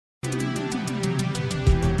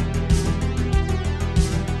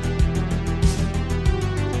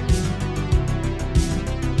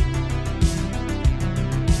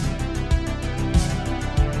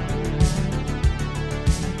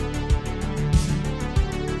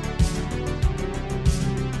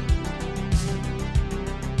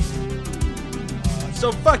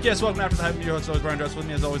So fuck yes, welcome after the hype. Your host, always Brian Dress. With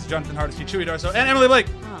me as always, Jonathan Hardesty, Chewy Darso, and Emily Blake.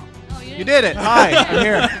 You did it. Hi, I'm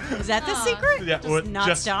here. Is that the secret? Yeah,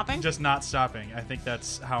 Stopping? Just not stopping. I think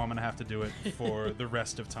that's how I'm going to have to do it for the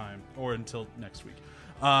rest of time, or until next week.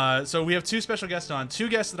 So we have two special guests on. Two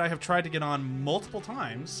guests that I have tried to get on multiple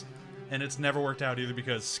times, and it's never worked out either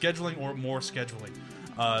because scheduling or more scheduling.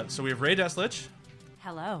 So we have Ray Deslich.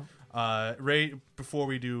 Hello. Ray, before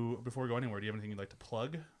we go anywhere, do you have anything you'd like to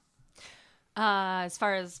plug? As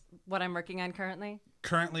far as what I'm working on currently?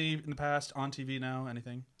 Currently, in the past, on TV now,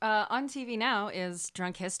 anything? On TV now is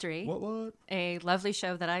Drunk History. What? A lovely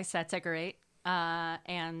show that I set decorate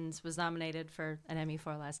and was nominated for an Emmy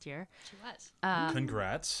for last year. She was.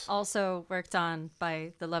 Congrats. Also worked on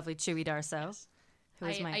by the lovely Chewy Darso. Yes. Who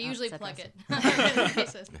is my I usually set plug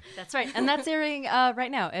dresser. it. That's right. And that's airing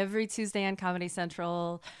right now, every Tuesday on Comedy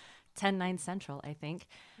Central, 10/9 Central, I think.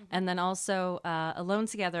 And then also Alone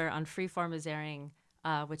Together on Freeform is airing,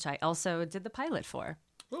 which I also did the pilot for.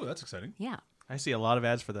 Oh, that's exciting. Yeah. I see a lot of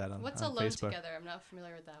ads for that on What's on Alone Facebook. Together? I'm not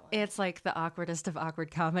familiar with that one. It's like the awkwardest of awkward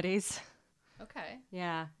comedies. Okay.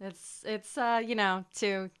 Yeah, it's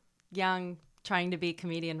two young trying to be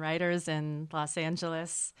comedian writers in Los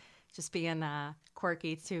Angeles, just being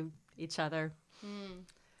quirky to each other.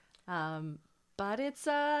 But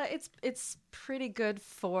it's pretty good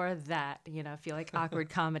for that. You know, if you like awkward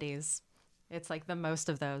comedies, it's like the most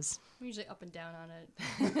of those. I'm usually up and down on it.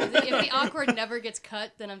 If the awkward never gets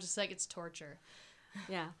cut, then I'm just like, it's torture.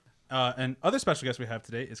 Yeah. And other special guest we have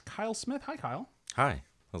today is Kyle Smith. Hi, Kyle. Hi,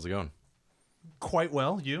 how's it going? Quite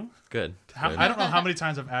well. You? Good. I don't know how many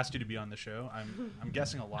times I've asked you to be on the show. I'm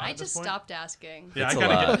guessing a lot. I at this point. stopped asking. Yeah, It's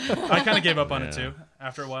I kind of gave up on it Yeah. too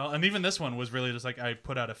after a while. And even this one was really just like I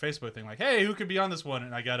put out a Facebook thing like, "Hey, who could be on this one?"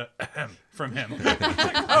 And I got a from him.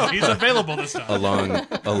 Oh, he's available this time.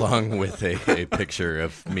 along with a picture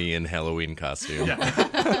of me in Halloween costume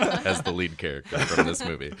as the lead character from this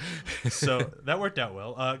movie. So that worked out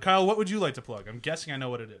well. Kyle, what would you like to plug? I'm guessing I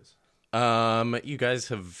know what it is. You guys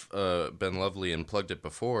have been lovely and plugged it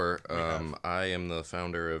before. I am the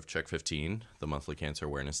founder of Check 15, the monthly Cancer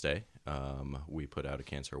Awareness Day. We put out a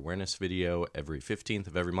cancer awareness video every 15th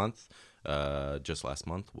of every month. Just last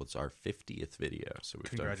month was our 50th video, so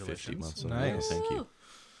we've done 50 months. Nice. Thank you.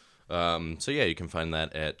 So yeah, you can find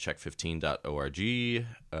that at check15.org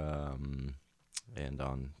and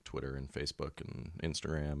on Twitter and Facebook and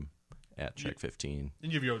Instagram at Check15.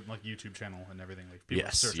 And you have your own like YouTube channel and everything. Like people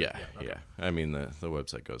Yes, search yeah. it. Okay. I mean, the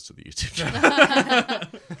website goes to the YouTube channel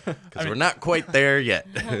because we're not quite there yet.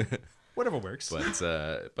 Whatever works. But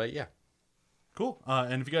yeah, Cool.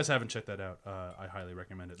 And if you guys haven't checked that out, I highly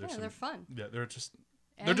recommend it. Yeah, they're fun. Yeah, they're just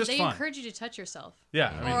And just they fun. encourage you to touch yourself. Yeah,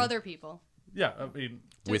 I mean, Or other people. yeah. I mean,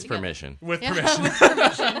 Do it with together. permission. with Yeah, permission. with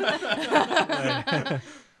permission.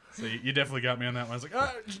 So you definitely got me on that one. I was like,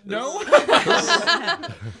 no.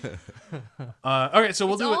 Okay, so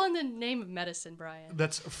we'll It's do all it. in the name of medicine, Brian.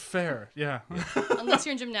 That's fair. Yeah. Unless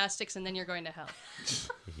you're in gymnastics and then you're going to hell.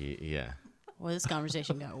 Yeah. Well, this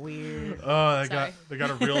conversation got weird. Oh, Sorry. they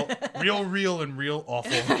got a real and real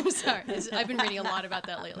awful. I'm sorry. I've been reading a lot about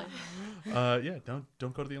that lately. Yeah,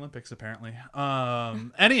 don't go to the Olympics apparently.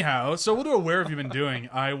 Anyhow, so we'll do a where have you been doing?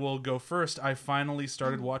 I will go first. I finally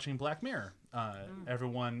started watching Black Mirror.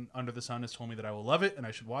 Everyone under the sun has told me that I will love it and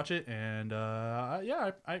I should watch it, and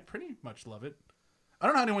yeah, I pretty much love it. I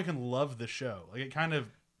don't know how anyone can love the show. Like, it kind of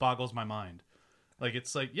boggles my mind. Like,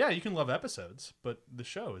 it's like, yeah, you can love episodes, but the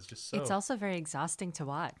show is just so. It's also very exhausting to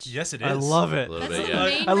watch. Yes, it is. I love it. A little That's bit, the yeah.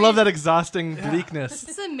 main I love that reason- exhausting bleakness. This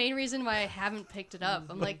is the main reason why I haven't picked it up.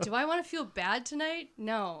 I'm like, do I want to feel bad tonight?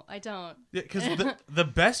 No, I don't. Yeah, because the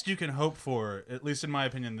best you can hope for, at least in my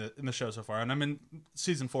opinion, in the show so far, and I'm in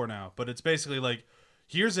season 4 now, but it's basically like,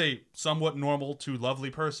 here's a somewhat normal to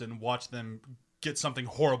lovely person, watch them get something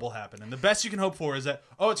horrible happen. And the best you can hope for is that,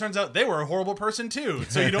 oh, it turns out they were a horrible person too,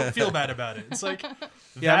 so you don't feel bad about it. It's like,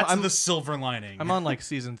 Yeah, that's I'm- the silver lining. I'm on like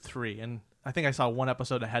season 3, and I think I saw one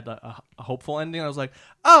episode that had a hopeful ending. I was like,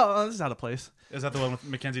 oh, this is out of place. Is that the one with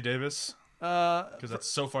Mackenzie Davis? Because that's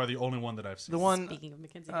so far the only one that I've seen. The one Speaking of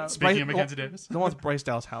Mackenzie. Speaking of Mackenzie Davis? the one with Bryce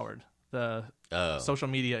Dallas Howard, the Oh. social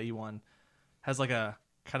media one, has like a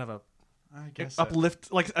kind of a I guess.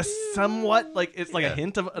 uplift, like a somewhat like it's like a Yeah.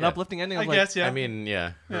 hint of an Yeah. uplifting ending. I Of like, guess, yeah. I mean,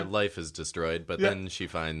 yeah, her life is destroyed, but Yeah. then she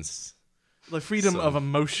finds like freedom Some- of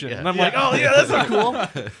emotion. yeah. And I'm Yeah. like, oh yeah, that's not cool.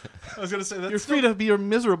 I was going to say, that's You're free to be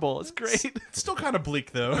miserable. It's great. still kind of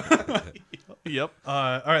bleak, though. Yep.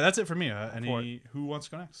 All right, that's it for me. For Who wants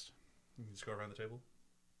to go next? You can just go around the table.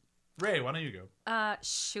 Ray, why don't you go?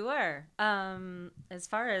 Sure. As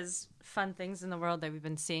far as fun things in the world that we've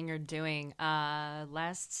been seeing or doing,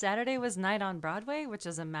 last Saturday was Night on Broadway, which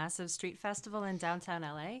is a massive street festival in downtown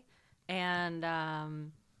LA.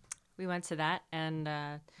 And we went to that and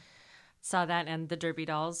saw that, and the Derby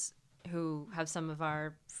Dolls, who have some of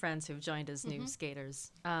our friends who've joined as new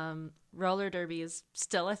skaters. Roller derby is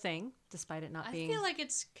still a thing, despite it not I being feel like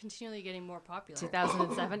it's continually getting more popular.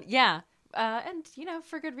 2007. Yeah. And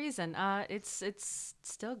for good reason. It's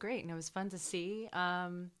still great, and it was fun to see.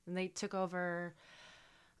 And they took over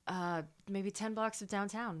maybe 10 blocks of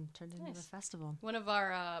downtown, turned into a festival. One of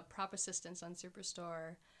our prop assistants on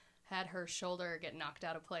Superstore had her shoulder get knocked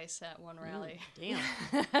out of place at one rally.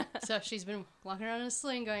 Damn. So she's been walking around in a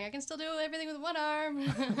sling going, I can still do everything with one arm.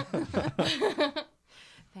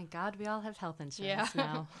 Thank God we all have health insurance Yeah.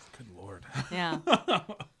 now. Good Lord. Yeah.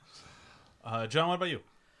 John, what about you?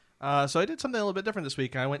 So I did something a little bit different this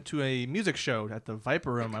week. I went to a music show at the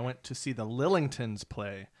Viper Room. I went to see the Lillingtons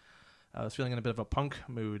play. I was feeling in a bit of a punk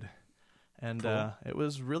mood, and it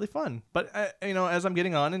was really fun. But as I'm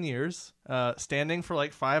getting on in years, standing for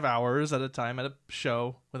like 5 hours at a time at a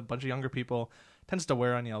show with a bunch of younger people tends to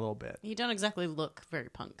wear on you a little bit. You don't exactly look very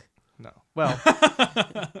punk. No, well,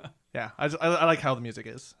 yeah, I like how the music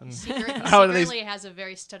is. And How secretly has a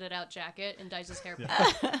very studded out jacket and dyes his hair pink.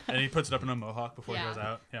 And he puts it up in a mohawk before he Yeah. goes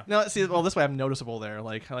out. Yeah. No, see, well, this way I'm noticeable there.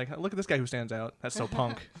 Like, look at this guy who stands out. That's so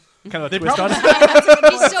punk. Kind of a They twist on probably-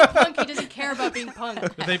 it. He's so punk, he doesn't care about being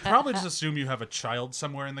punk. They probably just assume you have a child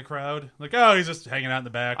somewhere in the crowd. Like, oh, he's just hanging out in the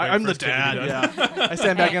back. waiting I'm for the his kid to be dad. done. Yeah, I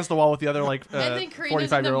stand back against the wall with the other like And then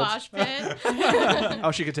Karina's in the 45-year-olds. mosh pit. Oh,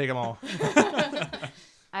 she could take them all.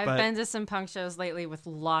 I've But- been to some punk shows lately with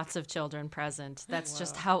lots of children present. That's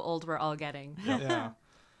just how old we're all getting. Yeah.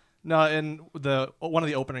 No, and one of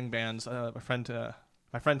the opening bands, my friend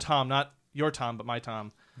Tom, not your Tom, but my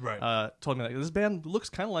Tom, Right. told me that this band looks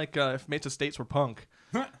kind of like if Mates of States were punk,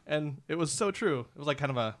 and it was so true. It was like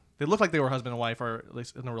kind of they looked like they were husband and wife, or at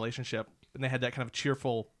least in a relationship, and they had that kind of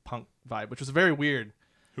cheerful punk vibe, which was very weird.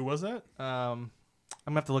 Who was that? I'm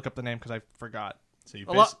gonna have to look up the name because I forgot. So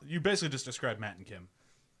A you basically just described Matt and Kim.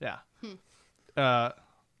 Yeah. I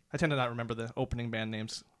tend to not remember the opening band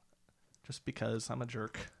names just because I'm a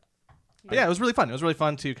jerk. But yeah, it was really fun. It was really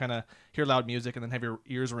fun to kind of hear loud music and then have your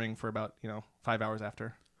ears ring for about 5 hours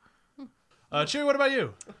after. Chewy, what about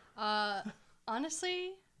you?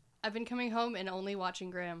 Honestly, I've been coming home and only watching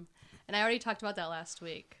Grimm. And I already talked about that last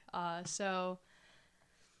week. So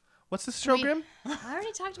What's this show, Grim? I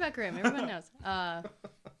already talked about Grimm. Everyone knows.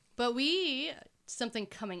 But something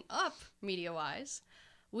coming up media-wise,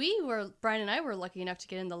 Brian and I were lucky enough to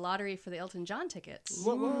get in the lottery for the Elton John tickets.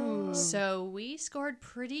 So we scored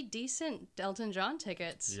pretty decent Elton John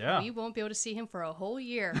tickets. Yeah. We won't be able to see him for a whole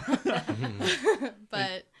year.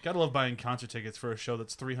 But Gotta love buying concert tickets for a show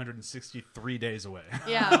that's 363 days away.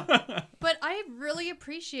 yeah. But I really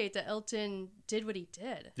appreciate that Elton did what he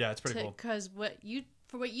did. Yeah, it's pretty cool. Because what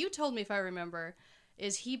you told me, if I remember,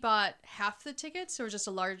 is he bought half the tickets or just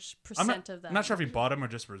a large I'm percent of them? I'm not sure if he bought them or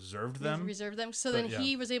just reserved them. Reserved them. So But, then yeah.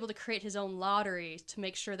 he was able to create his own lottery to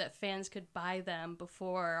make sure that fans could buy them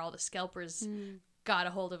before all the scalpers got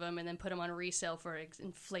a hold of them and then put them on resale for an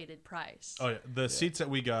inflated price. Oh yeah, the seats that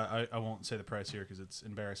we got, I won't say the price here because it's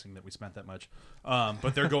embarrassing that we spent that much.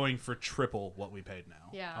 But they're going for triple what we paid now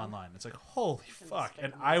Yeah. online. It's like holy fuck,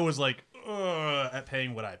 and I was like, at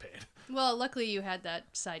paying what I paid. Well, luckily you had that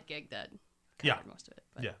side gig that covered most of it.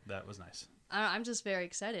 But Yeah, that was nice. I'm just very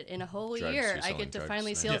excited. In a whole Drugs, year, you're I selling get to drugs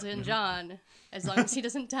finally now. see Elton John, as long as he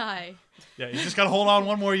doesn't die. Yeah, you just gotta hold on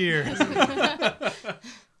one more year.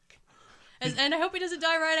 And I hope he doesn't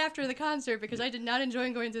die right after the concert because I did not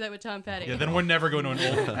enjoy going through that with Tom Petty. Yeah, then we're never going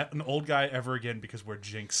to an old guy ever again because we're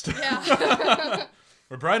jinxed. Yeah.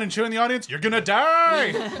 We're Brian and Chew in the audience. You're gonna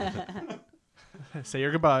die. Say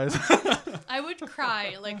your goodbyes. I would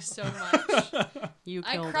cry like so much. You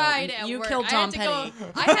I killed cried Elton. at You work. killed Tom Petty.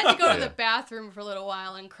 I had to go to Yeah. the bathroom for a little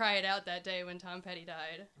while and cry it out that day when Tom Petty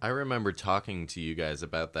died. I remember talking to you guys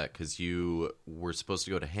about that because you were supposed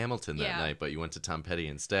to go to Hamilton that Yeah. night, but you went to Tom Petty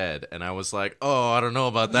instead. And I was like, oh, I don't know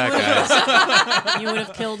about that, guys. You would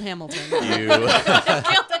have killed Hamilton.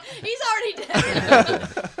 He's already dead.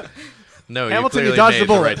 No, Hamilton, you you clearly dodged made the the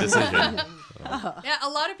bullet. right decision. Yeah, a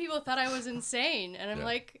lot of people thought I was insane, and I'm Yeah.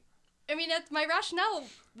 like, I mean, my rationale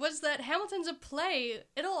was that Hamilton's a play;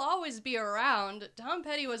 it'll always be around. Tom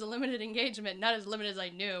Petty was a limited engagement, not as limited as I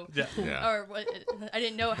knew, Yeah. Yeah. or what, I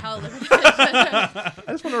didn't know how limited. I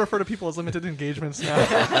just want to refer to people as limited engagements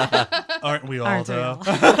now. Aren't we all Aren't we though?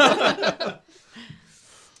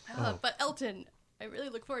 all? But Elton, I really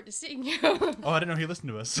look forward to seeing you. Oh, I didn't know he listened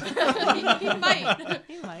to us. He might.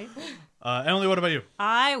 You might. Emily, what about you?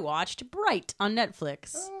 I watched Bright on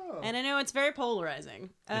Netflix. And I know it's very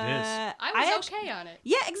polarizing. It is. I was okay on it.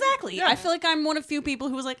 Yeah, exactly. I feel like I'm one of few people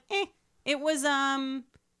who was like, eh. It was, Yeah.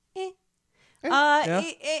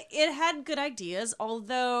 It had good ideas,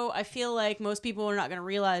 although I feel like most people are not going to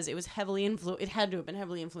realize it was it had to have been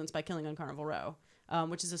heavily influenced by Killing on Carnival Row,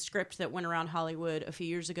 which is a script that went around Hollywood a few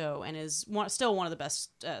years ago and is still one of the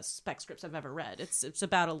best spec scripts I've ever read. It's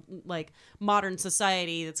about a modern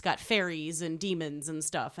society that's got fairies and demons and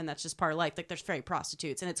stuff, and that's just part of life. Like there's fairy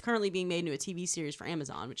prostitutes, and it's currently being made into a TV series for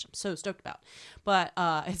Amazon, which I'm so stoked about. But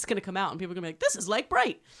it's going to come out, and people are going to be like, "This is like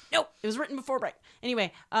Bright." Nope, it was written before Bright.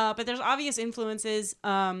 Anyway, but there's obvious influences.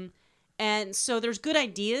 And so there's good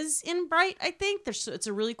ideas in Bright, I think. It's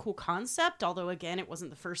a really cool concept, although, again, it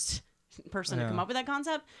wasn't the first person to come up with that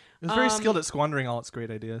concept. It was very skilled at squandering all its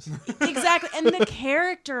great ideas. Exactly. And the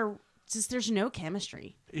character, just there's no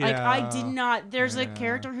chemistry. Like, I did not, there's a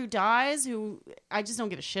character who dies who I just don't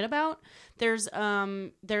give a shit about. There's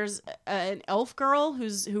an elf girl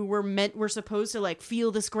who we're supposed to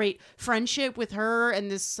feel this great friendship with her and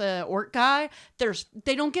this orc guy.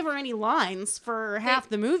 They don't give her any lines for half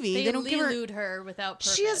the movie. They don't give her without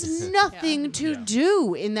purpose. She has nothing to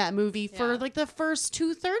do in that movie for the first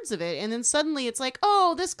 2/3 of it, and then suddenly it's like,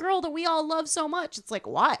 oh, this girl that we all love so much. It's like,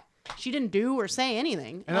 what? She didn't do or say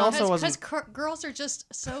anything. And also because girls are just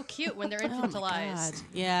so cute when they're infantilized.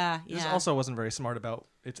 Yeah. It also wasn't very smart about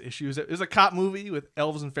its issues. It was a cop movie with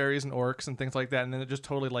elves and fairies and orcs and things like that, and then it just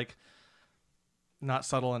totally not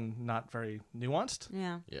subtle and not very nuanced.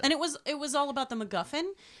 Yeah. And it was all about the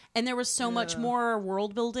MacGuffin, and there was so much more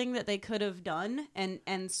world building that they could have done,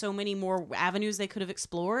 and so many more avenues they could have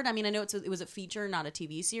explored. I mean, I know it was a feature, not a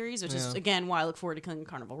TV series, which is again why I look forward to Killing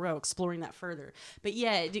Carnival Row, exploring that further. But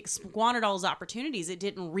yeah, it squandered all its opportunities. It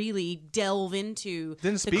didn't really delve into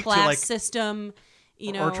the class system.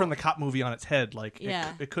 Or turn the cop movie on its head.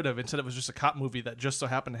 It could have. Instead, it was just a cop movie that just so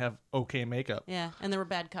happened to have okay makeup. Yeah, and there were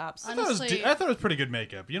bad cops. Honestly, I thought it was pretty good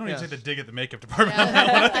makeup. You don't need to take the dig at the makeup department on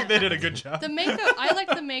that one. I think they did a good job. The makeup, I like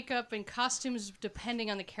the makeup and costumes, depending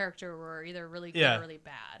on the character, were either really good or really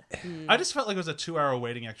bad. I just felt like it was a 2-hour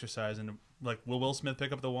waiting exercise, and will Will Smith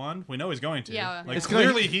pick up the wand? We know he's going to. Yeah. It's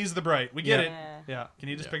clearly he's the Bright. We get it. Yeah. Can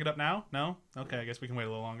you just pick it up now? No? Okay, I guess we can wait a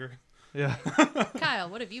little longer. Yeah. Kyle,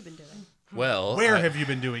 what have you been doing? Well, Where have you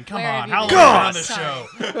been doing? Come Where on. have How you long been? have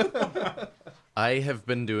you been on the show? I have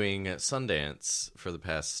been doing Sundance for the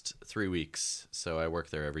past 3 weeks, so I work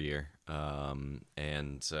there every year. And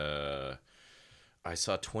I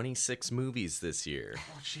saw 26 movies this year.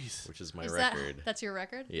 Oh, jeez. Which is my record. That's your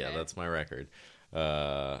record? Yeah, Okay. that's my record.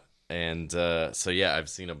 So I've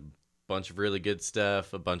seen a bunch of really good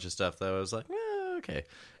stuff, a bunch of stuff that I was like, okay.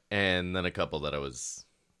 And then a couple that I was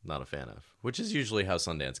not a fan of, which is usually how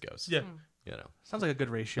Sundance goes. Yeah. Sounds like a good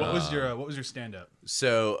ratio. What was your stand-up?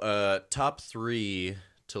 So, top 3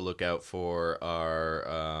 to look out for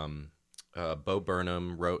are Bo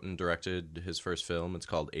Burnham wrote and directed his first film. It's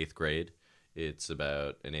called 8th Grade. It's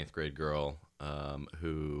about an 8th grade girl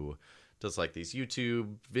who does these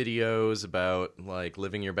YouTube videos about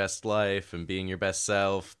living your best life and being your best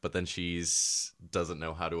self, but then doesn't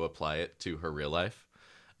know how to apply it to her real life.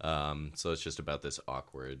 So it's just about this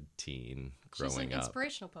awkward teen growing She's an up.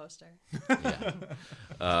 inspirational poster.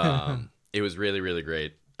 Yeah. It was really, really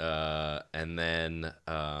great. And then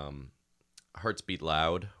Hearts Beat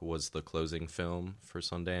Loud was the closing film for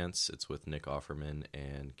Sundance. It's with Nick Offerman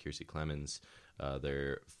and Kiersey Clemens,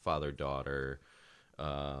 their father-daughter,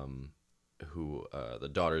 who the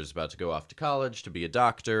daughter is about to go off to college to be a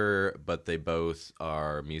doctor, but they both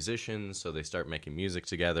are musicians, so they start making music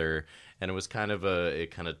together. And it was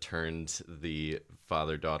it kind of turned the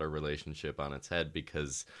father-daughter relationship on its head,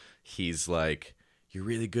 because he's like, you're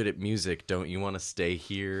really good at music. Don't you want to stay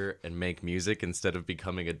here and make music instead of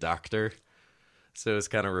becoming a doctor? So it's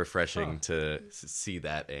kind of refreshing to see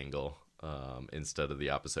that angle instead of the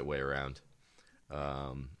opposite way around.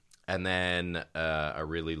 And then I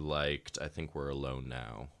really liked I Think We're Alone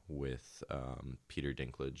Now with Peter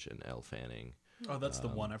Dinklage and Elle Fanning. Oh, that's the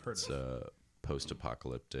one I've heard It's of.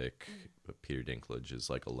 post-apocalyptic. Peter Dinklage is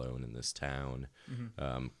alone in this town,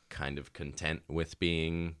 kind of content with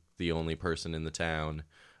being the only person in the town.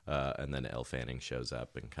 And then Elle Fanning shows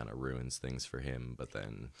up and kind of ruins things for him. But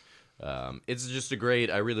then it's just I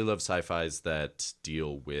really love sci-fis that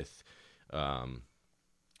deal with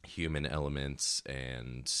human elements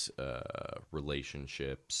and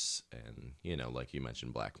relationships, and like you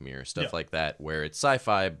mentioned, Black Mirror, stuff like that, where it's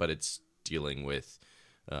sci-fi but it's dealing with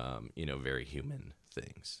very human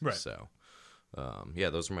things. Right. So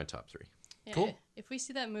those are my top 3. Yeah, Cool. If we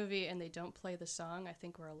see that movie and they don't play the song, I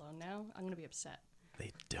Think We're Alone Now, I'm going to be upset.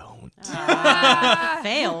 They don't.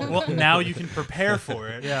 Fail. Well, now you can prepare for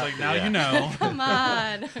it. Yeah. It's like, now Yeah. you know Come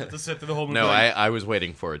on. to sit through the whole movie. No, I was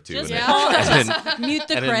waiting for it too. Just and it- Yeah. mute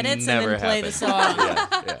the and it credits and never then play the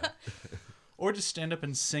happened. song. yeah. Or just stand up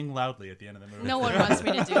and sing loudly at the end of the movie. No one wants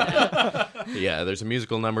me to do that. Yeah, there's a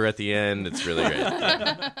musical number at the end. It's really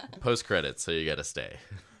great. Post credits, so you got to stay.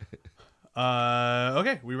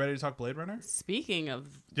 Okay, we ready to talk Blade Runner? Speaking of,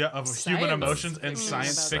 Yeah, of human Science. emotions and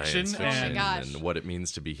science fiction, Science fiction and gosh. and what it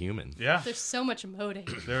means to be human. yeah, There's so much emoting.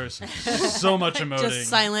 there's so much emoting. just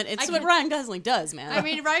silent. It's what Ryan Gosling does, man. I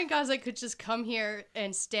mean, Ryan Gosling could just come here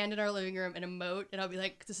and stand in our living room and emote, and I'll be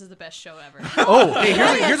like, this is the best show ever. Oh, hey,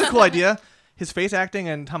 here's a cool idea. His face acting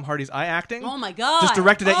and Tom Hardy's eye acting. oh my god, Just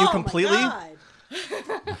directed at you Oh my completely? God.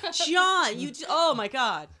 John, oh my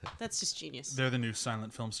god, that's just genius. They're the new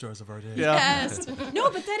silent film stars of our day. Yeah. Yes.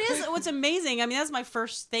 No, but that is what's amazing. I mean, that's my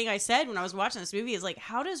first thing I said when I was watching this movie is like,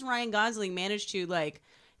 how does Ryan Gosling manage to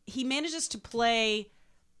he manages to play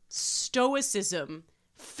stoicism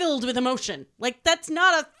filled with emotion? Like that's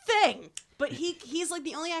not a thing. But he's like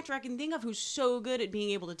the only actor I can think of who's so good at being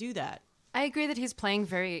able to do that. I agree that he's playing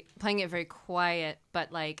it very quiet,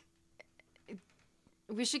 but like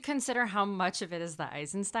we should consider how much of it is the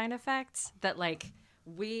Eisenstein effect, that like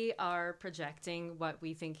we are projecting what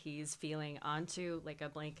we think he's feeling onto like a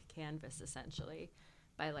blank canvas essentially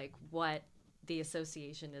by like what the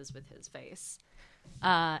association is with his face.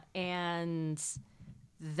 And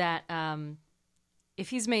that if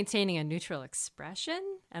he's maintaining a neutral expression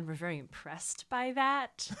and we're very impressed by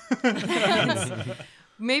that,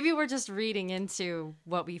 maybe we're just reading into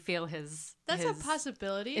what we feel his That's his a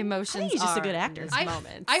possibility. emotions I think he's just a are good in actor. this I,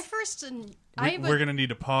 moment. I first... I We're going to need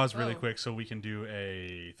to pause really Oh. quick so we can do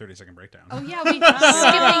a 30-second breakdown. Oh, yeah, we skipping over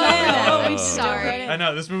that. I'm Oh. sorry. I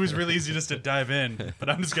know, this movie's really easy just to dive in, but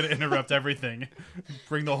I'm just going to interrupt everything,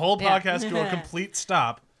 bring the whole Yeah. podcast to a complete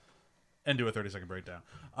stop, and do a 30-second breakdown.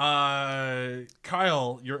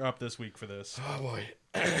 Kyle, you're up this week for this. Oh boy.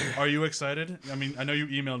 Are you excited? I mean, I know you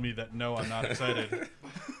emailed me that no, I'm not excited.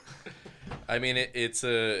 I mean, it's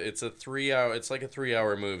a 3 hour. It's like a 3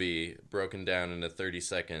 hour movie broken down into 30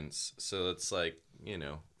 seconds. So it's like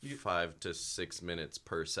 5 to 6 minutes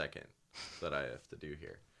per second that I have to do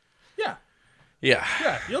here. Yeah,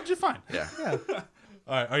 Yeah. you'll do fine. Yeah.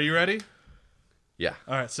 All right, are you ready? Yeah.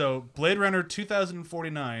 All right, so Blade Runner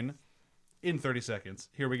 2049 in 30 seconds.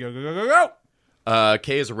 Here we go, go, go, go, go!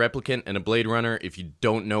 Kay is a replicant and a Blade Runner. If you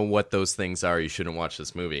don't know what those things are, you shouldn't watch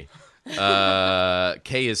this movie.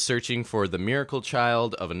 Kay is searching for the miracle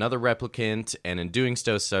child of another replicant, and in doing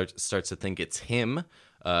so, starts to think it's him.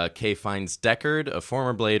 Kay finds Deckard, a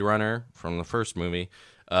former Blade Runner from the first movie,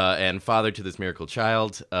 and father to this miracle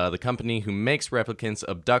child. The company who makes replicants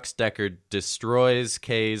abducts Deckard, destroys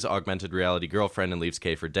Kay's augmented reality girlfriend, and leaves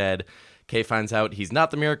Kay for dead. Kay finds out he's not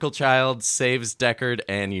the miracle child, saves Deckard,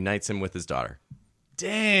 and unites him with his daughter.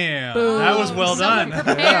 Damn, that was well done.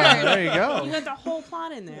 Prepared. There you go. You got the whole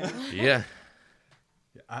plot in there. Yeah.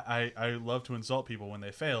 I love to insult people when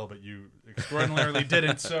they fail, but you extraordinarily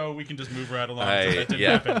didn't, so we can just move right along. So that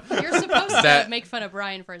didn't happen. You're supposed to That- make fun of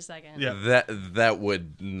Brian for a second. Yeah. That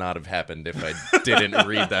would not have happened if I didn't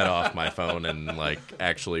read that off my phone and like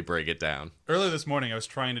actually break it down. Earlier this morning, I was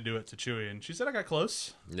trying to do it to Chewie, and she said I got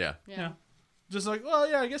close. Yeah. Yeah. Just like, well,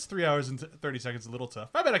 yeah, I guess 3 hours and 30 seconds is a little tough.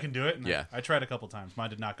 I bet I can do it. And Yeah. I tried a couple times. Mine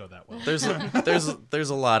did not go that well. There's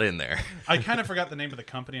a lot in there. I kind of forgot the name of the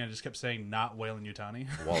company. I just kept saying not Whalen Yutani.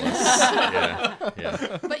 Wallace.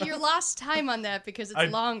 Yeah. But you lost time on that because it's I-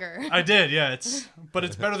 longer. I did, yeah. But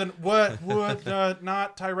it's better than what would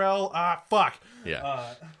not Tyrell. Fuck.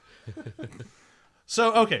 Yeah.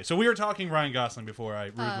 So so we were talking Ryan Gosling before I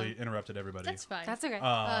rudely interrupted everybody. That's fine. That's okay.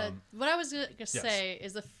 What I was going to say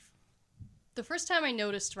is the first time I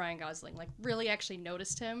noticed Ryan Gosling, like really actually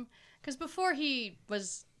noticed him, because before he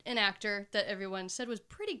was an actor that everyone said was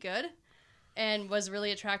pretty good and was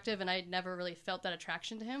really attractive, and I never really felt that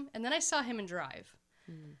attraction to him. And then I saw him in Drive.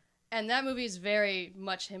 And that movie is very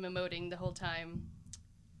much him emoting the whole time.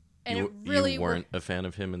 And You, it really you weren't a fan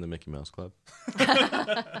of him in the Mickey Mouse Club?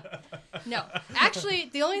 No. Actually,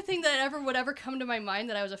 the only thing that would ever come to my mind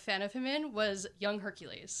that I was a fan of him in was Young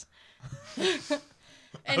Hercules.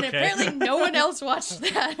 And Okay. apparently no one else watched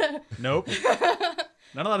that. Nope.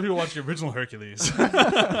 Not a lot of people watch the original Hercules.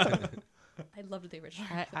 I loved the original.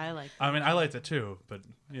 I like. I mean, I liked it too, but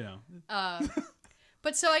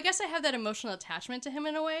But so I guess I have that emotional attachment to him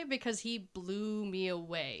in a way because he blew me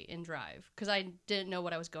away in Drive because I didn't know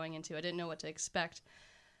what I was going into. I didn't know what to expect.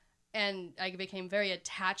 And I became very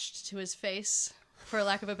attached to his face for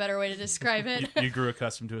lack of a better way to describe it. You grew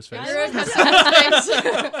accustomed to his face. You're accustomed to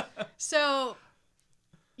space. So,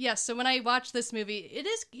 yes. So when I watched this movie,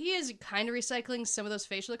 he is kind of recycling some of those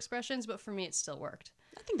facial expressions, but for me, it still worked.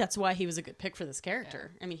 I think that's why he was a good pick for this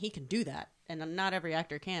character. I mean, he can do that, and not every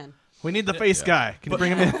actor can. We need the face guy. Can you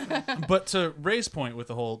bring him in? But to Ray's point with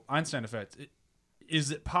the whole Einstein effect,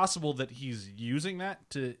 is it possible that he's using that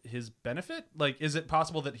to his benefit? Like, is it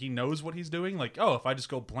possible that he knows what he's doing? Like, oh, if I just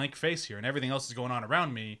go blank face here and everything else is going on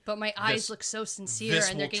around me, But my eyes look so sincere,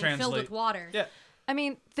 and they're will getting filled translate- with water. Yeah. I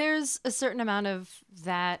mean, there's a certain amount of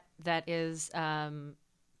that is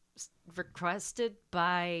requested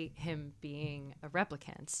by him being a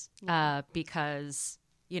replicant, because,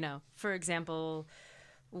 you know, for example,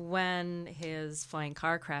 when his flying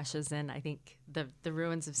car crashes in, I think the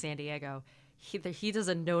ruins of San Diego, he does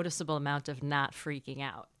a noticeable amount of not freaking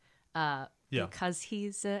out, because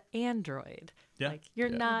he's an android. Yeah. Like, you're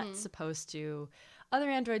not supposed to. Other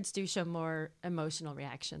androids do show more emotional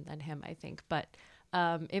reaction than him, I think, but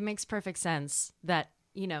it makes perfect sense that,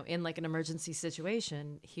 you know, in like an emergency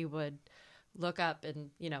situation, he would look up and,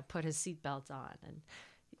 you know, put his seatbelt on and,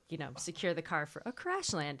 you know, secure the car for a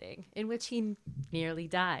crash landing in which he nearly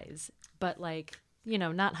dies, but, like, you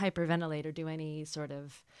know, not hyperventilate or do any sort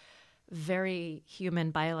of very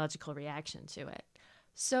human biological reaction to it.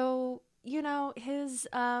 So, you know, his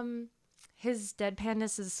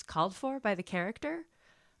deadpanness is called for by the character,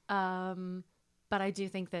 but I do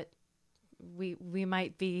think that we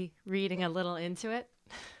might be reading a little into it.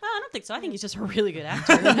 I don't think so. I think he's just a really good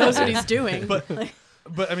actor who knows what he's doing.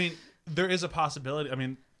 But I mean, there is a possibility. I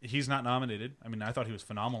mean, he's not nominated. I mean, I thought he was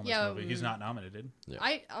phenomenal in this movie. He's not nominated. Yeah.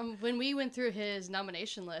 I when we went through his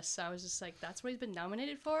nomination list, I was just like, "That's what he's been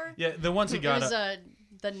nominated for." Yeah, the ones he It got. was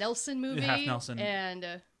the Nelson movie, Half Nelson. and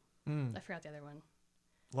I forgot the other one,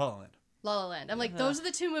 La La Land. La La Land. I'm like, those are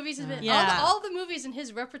the two movies. Yeah. All the movies in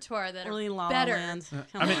his repertoire that really are La La better. Land.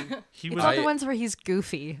 I mean, he It's was. not the ones where he's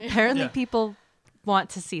goofy. Apparently, Yeah. people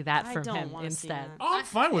want to see that I from don't him wanna see instead. that. Oh, I'm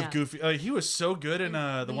fine with Yeah. Goofy. He was so good in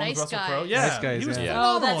the one Nice with Russell Guys. Crowe. Yeah, Nice Guys, he was yeah.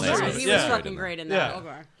 phenomenal. Oh, that's in this right. movie. He was Yeah. fucking great in that. Yeah.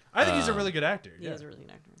 Okay. I think he's a really good actor. He Yeah. is a really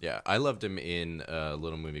good actor. Yeah, I loved him in a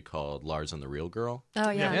little movie called Lars and the Real Girl,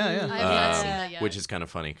 Oh yeah. Yeah, yeah. I have not seen that yet. which is kind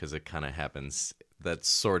of funny because it kind of happens. That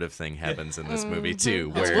sort of thing happens in this movie too,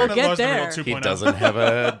 We'll where get Lars the Real there. 2.0. he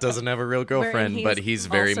doesn't have a real girlfriend, he's but he's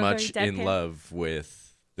very also much very in deadpan. love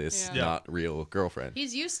with this Yeah. not real girlfriend.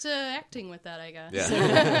 He's used to acting with that, I guess.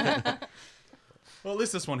 Yeah, Well, at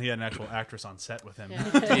least this one he had an actual actress on set with him.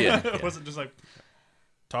 Yeah. yeah. It wasn't just like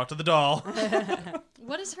talk to the doll.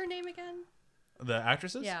 What is her name again? The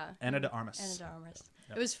actresses? Yeah. Anna de Armas. Anna de Armas.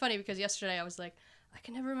 It was funny because yesterday I was like, I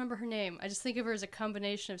can never remember her name. I just think of her as a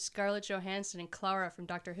combination of Scarlett Johansson and Clara from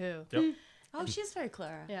Doctor Who. Yep. Oh, she's very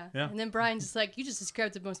Clara. Yeah. Yeah. And then Brian's just like, you just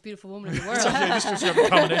described the most beautiful woman in the world. Yeah, just describe a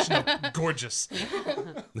combination of gorgeous.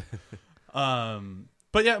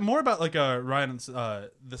 But yeah, more about like Ryan's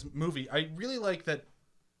this movie. I really like that.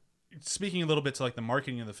 Speaking a little bit to like the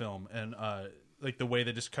marketing of the film and like the way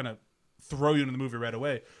they just kind of throw you into the movie right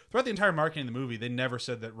away. Throughout the entire marketing of the movie, they never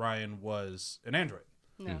said that Ryan was an android.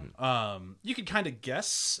 No. You could kind of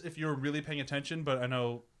guess if you were really paying attention, but I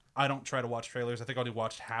know I don't try to watch trailers. I think I only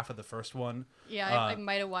watched half of the first one. Yeah, I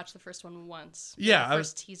might have watched the first one once. Yeah, The I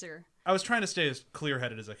first teaser. I was trying to stay as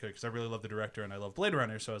clear-headed as I could because I really love the director and I love Blade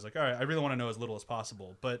Runner. So I was like, all right, I really want to know as little as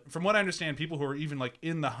possible. But from what I understand, people who are even like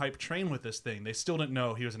in the hype train with this thing, they still didn't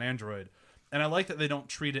know he was an android. And I like that they don't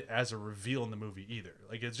treat it as a reveal in the movie either.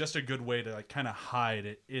 Like it's just a good way to like kind of hide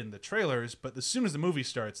it in the trailers. But as soon as the movie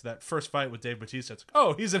starts, that first fight with Dave Bautista, it's like,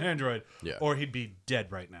 oh, he's an android, Yeah. or he'd be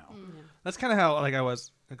dead right now. That's kind of how like I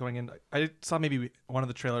was going in. I saw maybe one of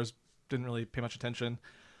the trailers, didn't really pay much attention.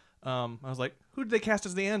 I was like, who did they cast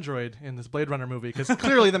as the android in this Blade Runner movie? Because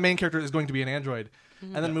clearly the main character is going to be an android.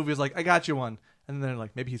 And then the movie was like, I got you one. And then they're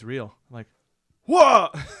like, maybe he's real. I'm like, whoa!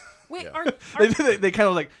 Wait, Yeah. they kind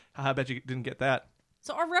of like, I bet you didn't get that.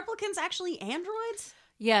 so are replicants actually androids?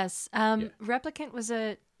 Yes. Replicant was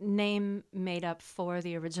a name made up for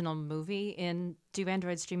the original movie. In Do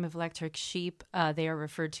Androids Dream of Electric Sheep, they are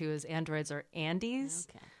referred to as androids or Andes,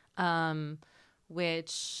 Okay.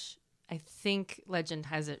 which I think legend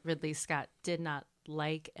has it Ridley Scott did not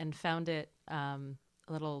like and found it a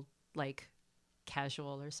little like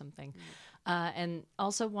casual or something. And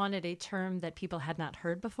also wanted a term that people had not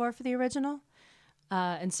heard before for the original.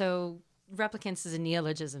 And so replicants is a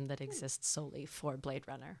neologism that exists solely for Blade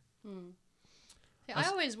Runner. Yeah, I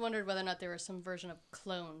always wondered whether or not there was some version of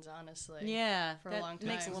clones, honestly. Yeah, For a that long time.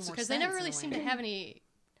 makes a little more Because sense they never in really a seem way. to have any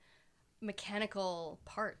mechanical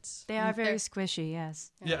parts. They are very They're- squishy,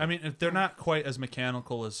 yes. Yeah, I mean, they're not quite as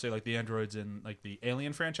mechanical as, say, like the androids in like the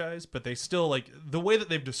Alien franchise, but they still like the way that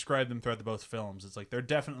they've described them throughout both films. It's like they're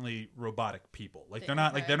definitely robotic people. Like they're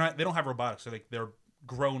not like they don't have robotics. They're like they're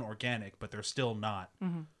grown organic, but they're still not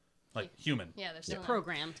like human. Yeah, they're still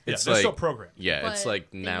Programmed. Yeah, It's they're still like- programmed. Yeah, it's But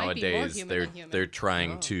like they might be more nowadays human they're than human. they're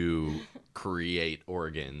trying to create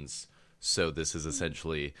organs. So this is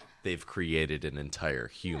essentially they've created an entire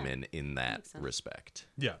human in that makes sense. respect.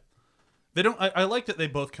 Yeah. They don't. I like that they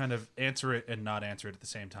both kind of answer it and not answer it at the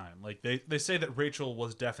same time. Like they say that Rachel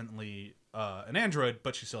was definitely an android,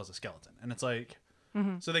 but she still has a skeleton, and it's like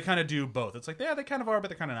so they kind of do both. It's like yeah, they kind of are, but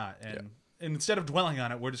they're kind of not. And instead of dwelling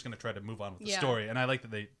on it, we're just going to try to move on with the Yeah. story. And I like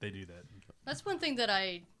that they do that. That's one thing that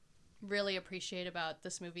I really appreciate about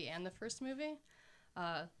this movie and the first movie.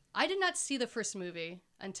 I did not see the first movie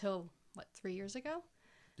until 3 years ago.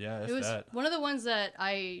 Yeah, if It was that. one of the ones that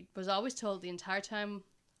I was always told the entire time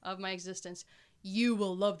of my existence, you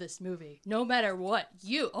will love this movie no matter what.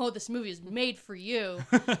 This movie is made for you.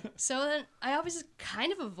 So then I always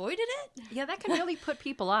kind of avoided it. Yeah, that can really put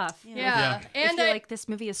people off. Yeah. If And you're I, like, this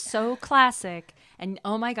movie is so classic, and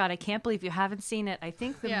oh my god, I can't believe you haven't seen it. I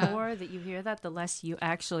think the Yeah. more that you hear that, the less you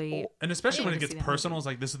actually. And especially when it to gets see that personal, it's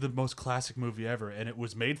like this is the most classic movie ever, and it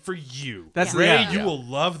was made for you. That's- Ray. yeah. You will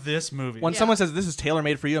love this movie. When Yeah. someone says this is tailor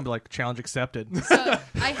made for you, I'm like, challenge accepted. so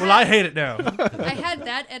I Well, I had, hate it now. I had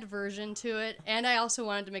that aversion to it, and I also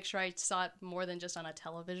wanted to make sure I saw it more than just on a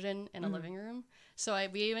television in a living room. So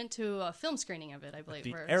we went to a film screening of it, I believe.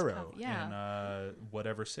 The where it's Arrow called- yeah. in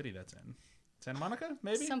whatever city that's in. Santa Monica,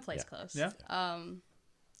 maybe? Someplace Yeah. close. Yeah.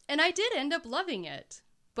 And I did end up loving it,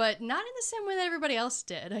 but not in the same way that everybody else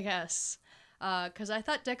did, I guess. Because I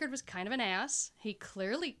thought Deckard was kind of an ass. He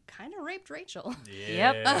clearly kind of raped Rachel.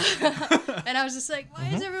 Yep. And I was just like, why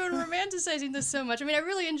is everyone romanticizing this so much? I mean, I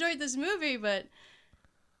really enjoyed this movie, but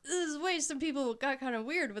this is way some people got kind of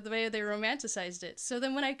weird with the way they romanticized it. So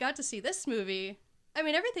then when I got to see this movie, I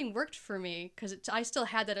mean, everything worked for me because I still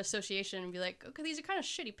had that association and be like, okay, these are kind of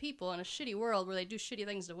shitty people in a shitty world where they do shitty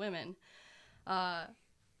things to women.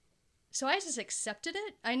 So I just accepted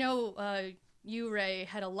it. I know you, Ray,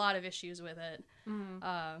 had a lot of issues with it.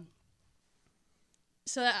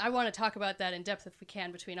 So I want to talk about that in depth if we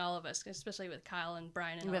can between all of us, especially with Kyle and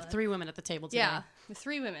Brian. And We all have that. 3 women at the table today. Yeah, with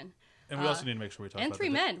 3 women. And we also need to make sure we talk And about 3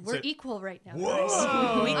 the- men. We're Say- equal right now.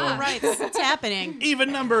 Whoa! Equal rights. It's happening.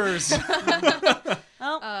 Even numbers.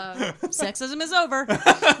 Sexism is over.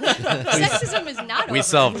 Sexism is not over. We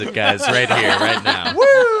solved it, guys, right here, right now.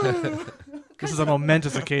 This is a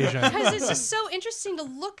momentous occasion. Because it's just so interesting to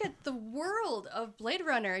look at the world of Blade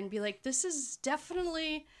Runner and be like, this is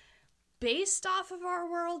definitely based off of our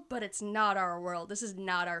world, but it's not our world. This is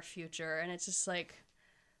not our future. And it's just like,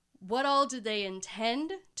 what all did they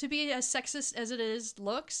intend to be as sexist as it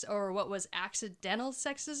looks, or what was accidental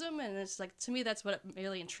sexism? And it's like, to me, that's what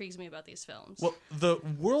really intrigues me about these films. Well, the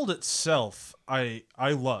world itself, I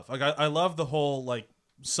love. Like, I love the whole like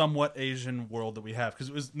somewhat Asian world that we have, because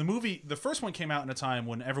it was the movie. The first one came out in a time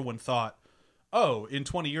when everyone thought, "Oh, in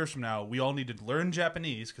 20 years from now, we all need to learn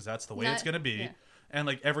Japanese because that's the way it's going to be, yeah. and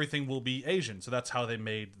like everything will be Asian." So that's how they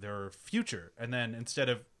made their future. And then instead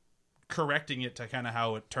of correcting it to kind of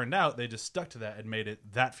how it turned out, they just stuck to that and made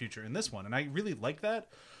it that future in this one. And I really like that.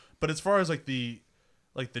 But as far as like the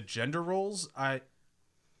gender roles, I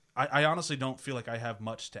honestly don't feel like I have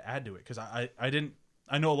much to add to it, because I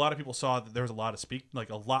know a lot of people saw that there was a lot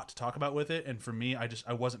to talk about with it, and for me,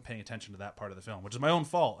 I wasn't paying attention to that part of the film, which is my own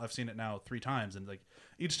fault. I've seen it now 3 times, and like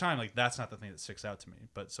each time, like that's not the thing that sticks out to me.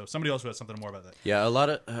 But so somebody else who has something more about that. Yeah, a lot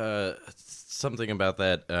of something about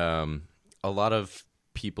that. A lot of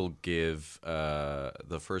people give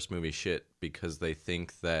the first movie shit because they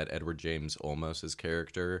think that Edward James Olmos's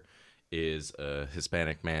character is a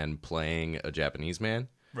Hispanic man playing a Japanese man.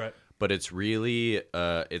 Right. But it's really,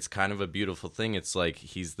 it's kind of a beautiful thing. It's like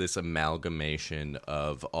he's this amalgamation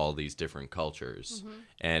of all these different cultures.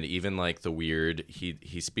 And even like the weird,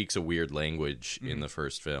 he speaks a weird language in the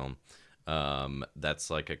first film. That's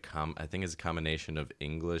like I think it's a combination of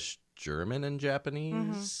English, German, and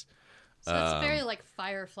Japanese. So it's very like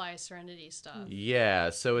Firefly Serenity stuff.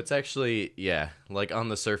 Yeah, so it's actually, like on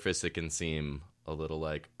the surface it can seem a little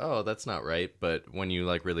like, oh, that's not right. But when you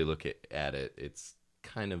like really look at it, it's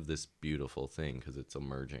kind of this beautiful thing because it's a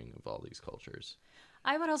merging of all these cultures.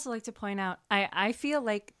 I would also like to point out, I feel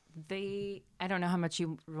like I don't know how much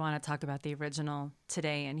you want to talk about the original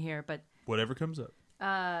today and here, but Whatever comes up.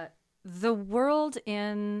 the world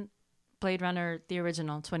in Blade Runner, the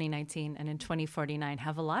original 2019, and in 2049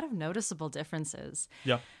 have a lot of noticeable differences.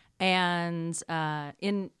 Yeah. And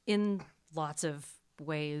in lots of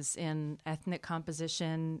ways in ethnic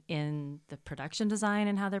composition, in the production design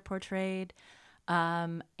and how they're portrayed.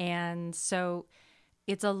 And so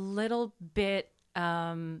it's a little bit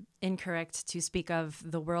incorrect to speak of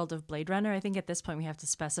the world of Blade Runner. I think at this point we have to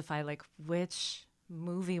specify like which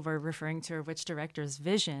movie we're referring to or which director's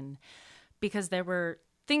vision, because there were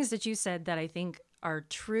things that you said that I think are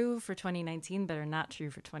true for 2019 but are not true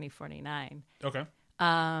for 2049. Okay.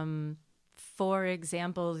 For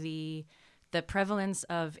example, the prevalence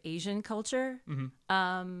of Asian culture.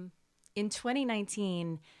 In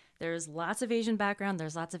 2019, there's lots of Asian background.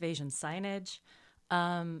 There's lots of Asian signage.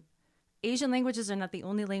 Asian languages are not the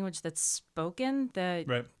only language that's spoken.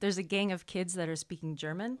 Right. There's a gang of kids that are speaking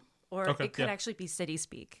German, or Okay, it could yeah. actually be city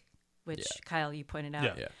speak, which Kyle, you pointed out.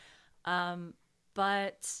 Yeah. Yeah.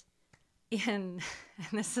 But and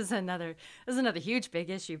this is another huge big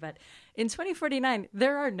issue, but in 2049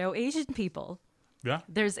 there are no Asian people. Yeah.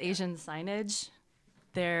 There's Asian signage.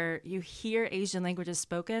 There you hear Asian languages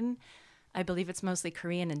spoken. I believe it's mostly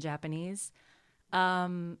Korean and Japanese.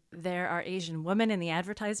 There are Asian women in the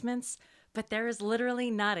advertisements, but there is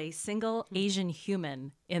literally not a single Asian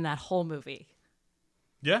human in that whole movie.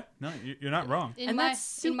 Yeah. No, you're not wrong. In And my that's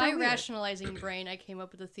super in my weird. rationalizing brain, I came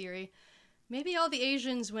up with a theory. Maybe all the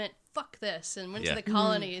Asians went fuck this and went Yeah. to the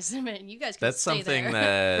colonies. I mean, you guys can That's stay something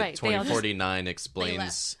there. that Right, they all just- 2049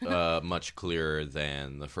 explains much clearer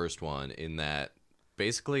than the first one, in that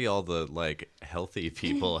basically all the like healthy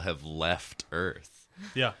people have left Earth.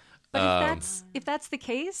 Yeah. But if that's the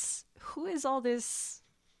case, who is all this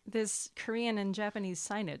Korean and Japanese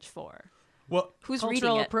signage for? Well, Who's Cultural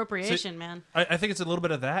reading it? appropriation, man. I think it's a little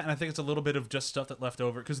bit of that, and I think it's a little bit of just stuff that left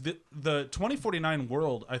over. Because the 2049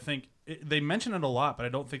 world, I think they mention it a lot, but I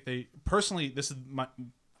don't think they personally. This is my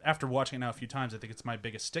after watching it now a few times. I think it's my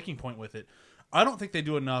biggest sticking point with it. I don't think they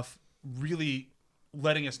do enough really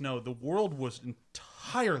letting us know the world was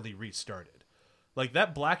entirely restarted. Like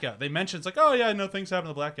that blackout, they mentioned it's like, oh yeah, no things happened to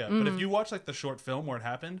the blackout. But if you watch like the short film where it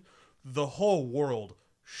happened, the whole world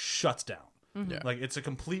shuts down. Yeah. Like it's a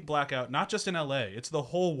complete blackout, not just in LA, it's the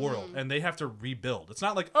whole world, and they have to rebuild. It's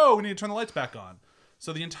not like, oh, we need to turn the lights back on.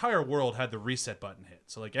 So the entire world had the reset button hit.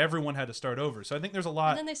 So like everyone had to start over. So I think there's a lot.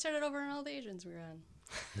 And then they started over and all the Asians were on.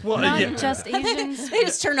 Well, Not yeah. just Asians. They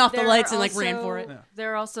just turned off the There lights are and like ran also- for it.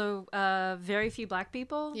 There are also very few black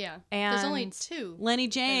people. Yeah. and There's only two. Lenny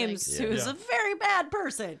James, Yeah. who's Yeah. a very bad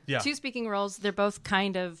person. Yeah. two speaking roles. They're both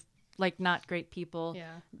kind of like not great people.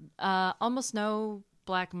 Yeah. Almost no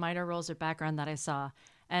black minor roles or background that I saw,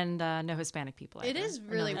 and no Hispanic people. It either. is Or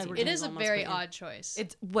really non-Latino. it is a almost, very but yeah. odd choice.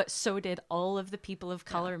 It's what. So did all of the people of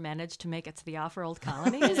color manage to make it to the off-world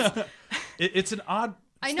colonies? It's an odd.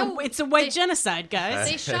 I know It's a white they- genocide, guys.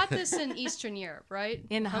 They shot this in Eastern Europe, right?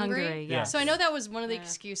 In Hungary, yeah. So I know that was one of the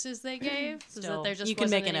excuses they gave, is that Still, there just you can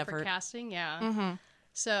wasn't make an any for effort. casting. Yeah.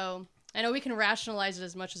 So I know we can rationalize it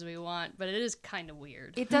as much as we want, but it is kind of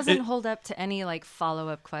weird. It doesn't hold up to any like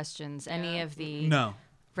follow-up questions. Any Yeah. of the No.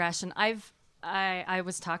 ration. I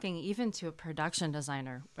was talking even to a production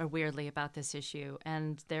designer weirdly about this issue,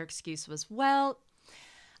 and their excuse was, well,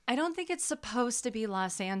 I don't think it's supposed to be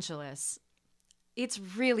Los Angeles. It's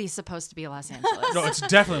really supposed to be Los Angeles. No, it's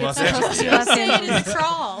definitely Los Angeles. It's Los Angeles.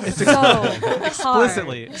 crawl. So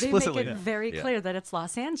Explicitly. hard. Explicitly. They make it very Yeah. clear that it's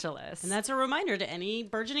Los Angeles. And that's a reminder to any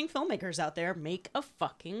burgeoning filmmakers out there: make a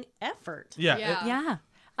fucking effort. Yeah. Yeah.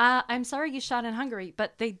 yeah. I'm sorry you shot in Hungary,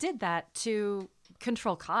 but they did that to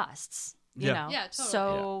control costs. You Yeah. know, Yeah, totally.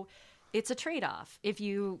 So it's a trade-off. If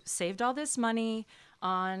you saved all this money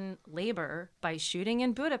on labor by shooting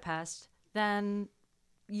in Budapest, then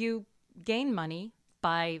you gain money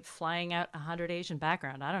by flying out 100 Asian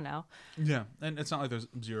background. I don't know. Yeah. And it's not like there's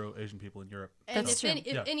 0 Asian people in Europe. And That's if, true.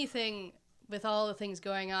 if Yeah. anything, with all the things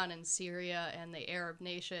going on in Syria and the Arab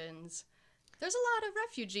nations, there's a lot of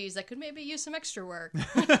refugees that could maybe use some extra work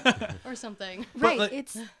or something. Right. like-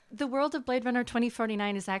 It's the world of Blade Runner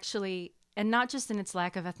 2049 is actually, and not just in its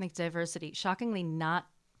lack of ethnic diversity, shockingly not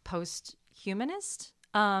post-humanist.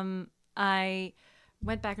 I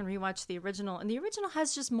went back and rewatched the original, and the original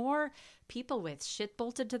has just more people with shit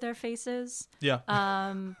bolted to their faces. Yeah.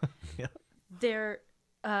 They're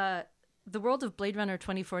the world of Blade Runner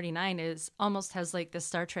 2049 almost has like the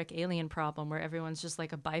Star Trek alien problem where everyone's just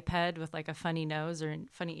like a biped with like a funny nose or a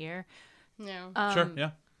funny ear. Yeah. Sure.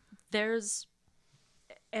 Yeah. There's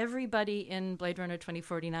everybody in Blade Runner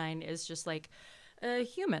 2049 is just like a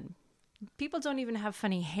human. People don't even have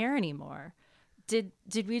funny hair anymore. Did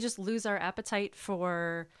we just lose our appetite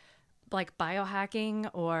for like biohacking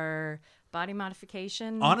or body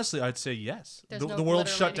modification? Honestly, I'd say yes. There's The, no the world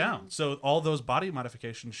glitter shut lady. down. So all those body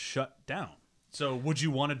modifications shut down. So would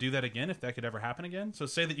you want to do that again if that could ever happen again? So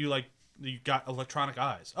say that you like You got electronic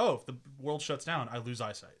eyes. Oh, if the world shuts down, I lose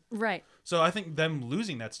eyesight. Right. So I think them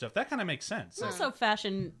losing that stuff, that kind of makes sense. It's also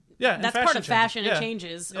fashion. Yeah, and that's fashion part of changes. fashion. Yeah. It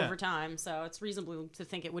changes Yeah. over time, so it's reasonable to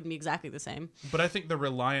think it wouldn't be exactly the same. But I think the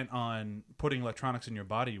reliant on putting electronics in your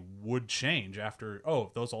body would change after,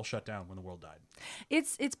 those all shut down when the world died.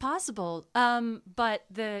 It's possible. But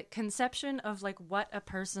the conception of like what a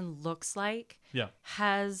person looks like Yeah.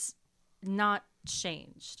 has not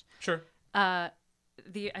changed. Sure. I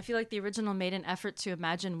feel like the original made an effort to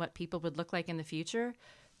imagine what people would look like in the future.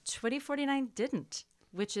 2049 didn't,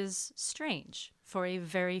 which is strange for a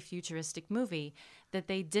very futuristic movie, that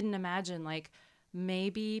they didn't imagine like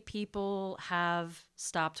maybe people have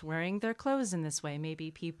stopped wearing their clothes in this way.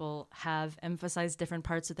 Maybe people have emphasized different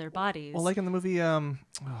parts of their bodies. Well, like in the movie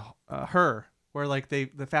Her, where like the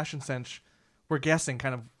fashion sense, we're guessing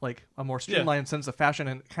kind of like a more streamlined sense of fashion,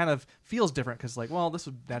 and it kind of feels different because like, well, this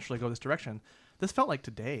would naturally go this direction. This felt like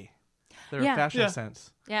today. Their Yeah. fashion Yeah.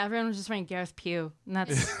 sense. Yeah, everyone was just wearing Gareth Pugh, and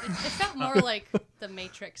that's It felt more like The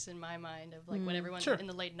Matrix in my mind, of like what everyone Sure. in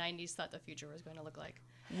the late '90s thought the future was going to look like.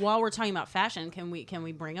 While we're talking about fashion, can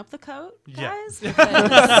we bring up the coat, Yeah. guys?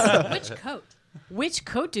 Because Which coat? which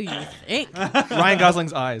coat do you think? Ryan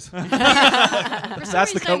Gosling's eyes. For some That's the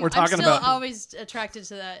reason, coat we're talking I'm still about. always attracted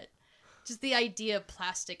to that. Just the idea of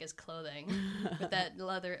plastic as clothing with that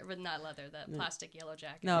that plastic yellow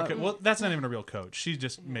jacket. No, Okay, well, that's not even a real coat. She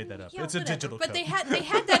just made that up. Yeah, It's a whatever. digital but coat. they had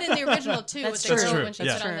that in the original too. That's with the true. girl when she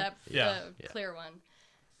Yeah. put on True. that Yeah. clear one.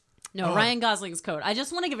 no, Oh. Ryan Gosling's coat. I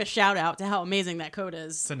just want to give a shout out to how amazing that coat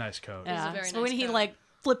is. It's a nice coat. a Yeah. very So when nice he coat. like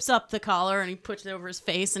flips up the collar and he puts it over his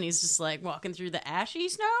face and he's just like walking through the ashy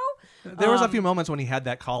snow. There was a few moments when he had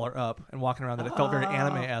that collar up and walking around that it felt very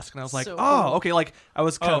anime-esque, and I was like, So oh, cool. okay, like I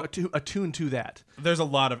was kind Oh. of attuned to that. There's a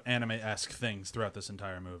lot of anime-esque things throughout this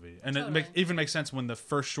entire movie. And it Totally. even makes sense when the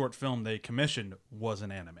first short film they commissioned was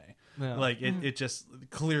an anime. Yeah. Like, it just,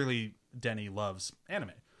 clearly Denny loves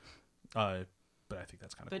anime. But I think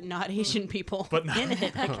that's kind of But cool. not Asian people But not- in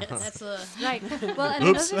it, I guess. That's a right. Well, and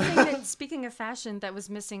Oops. another thing that, speaking of fashion, that was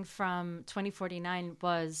missing from 2049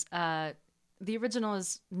 was the original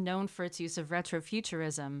is known for its use of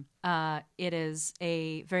retrofuturism. It is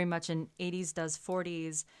very much an 80s does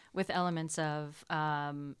 40s with elements of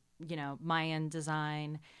Mayan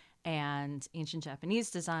design and ancient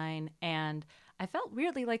Japanese design, and I felt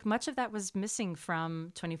weirdly like much of that was missing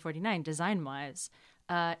from 2049 design-wise.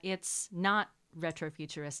 It's not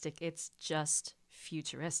retrofuturistic, it's just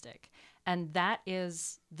futuristic. And that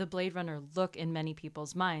is the Blade Runner look in many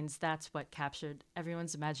people's minds. That's what captured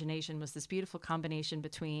everyone's imagination, was this beautiful combination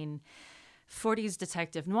between 40s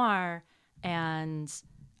detective noir and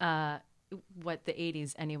what the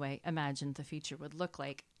 80s anyway imagined the future would look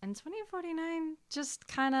like. And 2049 just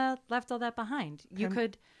kind of left all that behind.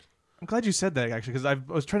 I'm glad you said that, actually, because I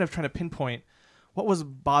was trying to pinpoint what was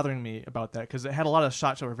bothering me about that, because it had a lot of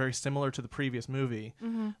shots that were very similar to the previous movie,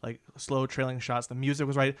 like slow trailing shots. The music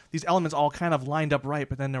was right. These elements all kind of lined up right,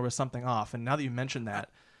 but then there was something off. And now that you mentioned that,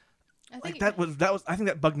 I like think that was I think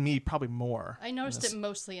that bugged me probably more. I noticed it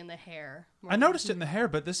mostly in the hair. more I than- noticed it in the hair,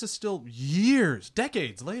 but this is still years,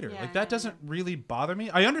 decades later. Yeah, Like, that doesn't really bother me.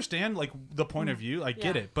 I understand, like, the point of view. I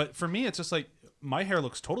get Yeah. it. But for me, it's just like, my hair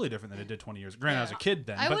looks totally different than it did 20 years. Granted, I was a kid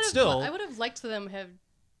then, I but would've- still. I would have liked them have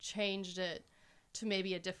changed it to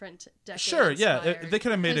maybe a different decade. Sure, yeah. inspired. They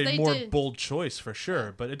could have made 'Cause a they more did- bold choice for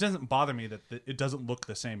sure, but it doesn't bother me that it doesn't look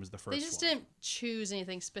the same as the first They just one. didn't choose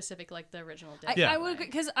anything specific like the original did. I, Yeah. I would,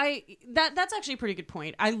 because that's actually a pretty good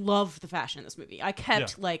point. I love the fashion in this movie. I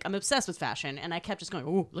kept I'm obsessed with fashion, and I kept just going,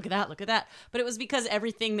 "Oh, look at that, look at that." But it was because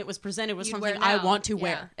everything that was presented was You'd something wear I now. want to Yeah.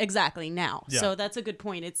 wear exactly now. Yeah. So that's a good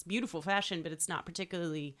point. It's beautiful fashion, but it's not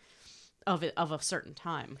particularly of a certain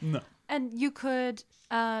time. No. And you could,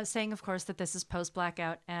 saying, of course, that this is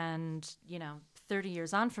post-blackout and, 30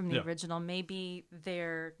 years on from the Yeah. original, maybe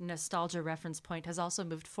their nostalgia reference point has also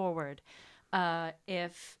moved forward.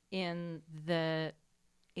 If in the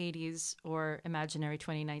 80s or imaginary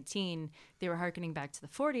 2019, they were hearkening back to the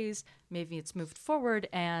 40s, maybe it's moved forward,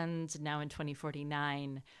 and now in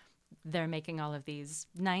 2049, they're making all of these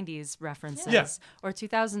 90s references Yeah. or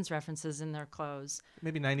 2000s references in their clothes.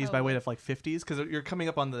 Maybe 90s by way of like 50s, because you're coming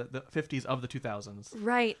up on the 50s of the 2000s.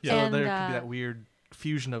 Right. So And, there could be that weird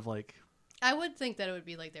fusion of like. I would think that it would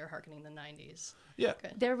be like they were harkening the 90s. Yeah.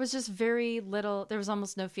 there was just very little, there was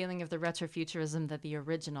almost no feeling of the retrofuturism that the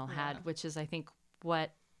original had, which is, I think,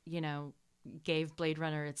 what, gave Blade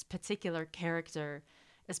Runner its particular character,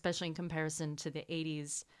 especially in comparison to the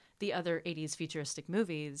 80s, the other 80s futuristic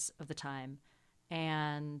movies of the time.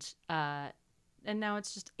 And now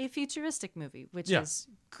it's just a futuristic movie, which Yeah. is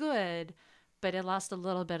good, but it lost a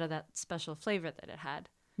little bit of that special flavor that it had.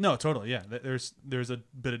 No, totally. Yeah, there's a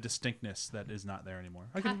bit of distinctness that is not there anymore.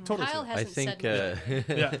 I can totally Kyle see that. I hasn't think said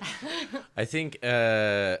much. Yeah. I think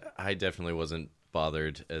I definitely wasn't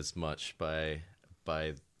bothered as much by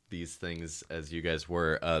these things as you guys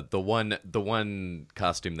were. The one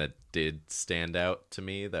costume that did stand out to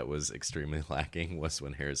me that was extremely lacking was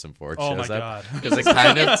when Harrison Ford Oh shows my up, God. because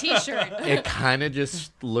it T-shirt. kind of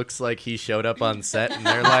just looks like he showed up on set and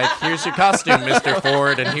they're like, "Here's your costume, Mr.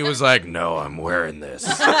 Ford," and he was like, "No, I'm wearing this."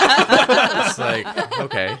 It's like,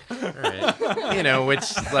 okay, all right,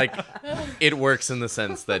 which like it works in the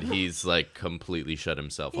sense that he's like completely shut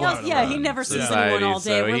himself off. He from never sees society, anyone all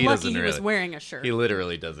day. so We're he lucky doesn't he was really- wearing a shirt. He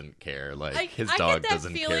literally doesn't care. Like his dog I get that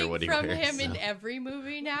doesn't feeling care what he from wears. him in so. every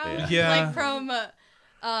movie now. Yeah. Like from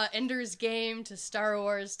Ender's Game to Star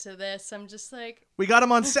Wars to this. I'm just like, We got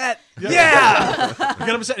him on set. Yeah. We got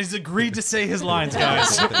him set. He's agreed to say his lines,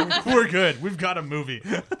 guys. We're good. We've got a movie.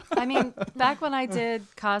 I mean, back when I did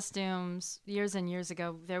costumes years and years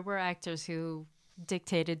ago, there were actors who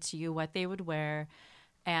dictated to you what they would wear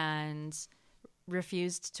and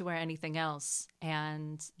refused to wear anything else,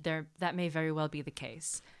 and that may very well be the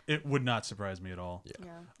case. It would not surprise me at all.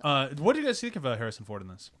 Yeah. What do you guys think of Harrison Ford in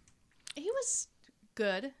this? he was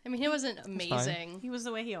good. I mean, he wasn't amazing. He was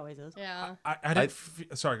the way he always is. Yeah. I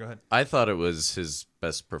didn't. Sorry, go ahead. I thought it was his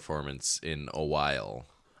best performance in a while.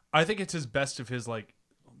 I think it's his best of his like.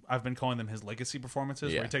 I've been calling them his legacy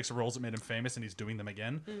performances, Yeah. where he takes the roles that made him famous and he's doing them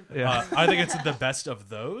again. Yeah. I think it's the best of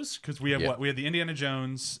those because we have Yeah. we had the Indiana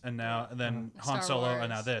Jones and then Han Star Solo Wars. and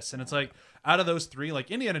now this, and it's like out of those three,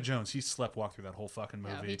 like Indiana Jones, he sleptwalked through that whole fucking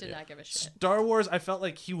movie. No, he did not give a shit. Star Wars, I felt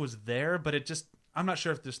like he was there, but it just. I'm not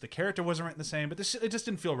sure if the character wasn't written the same, but it just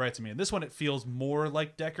didn't feel right to me. And this one, it feels more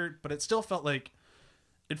like Deckard, but it still felt like.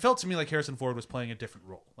 It felt to me like Harrison Ford was playing a different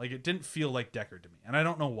role. Like it didn't feel like Deckard to me, and I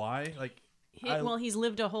don't know why. Like. He's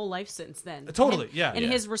lived a whole life since then. Totally, And- yeah. And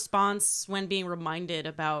Yeah. his response when being reminded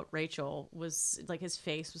about Rachel was like his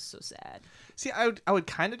face was so sad. See, I would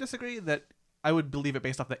kind of disagree that I would believe it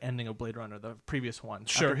based off the ending of Blade Runner, the previous one.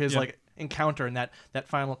 Sure, After his yeah. like encounter and that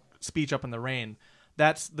final speech up in the rain,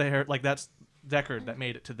 that's Deckard that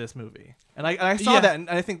made it to this movie. And I saw Yeah. that, and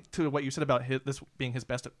I think to what you said about this being his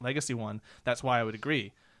best legacy one, that's why I would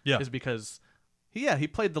agree. Yeah. Is because he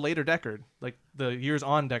played the later Deckard, like the years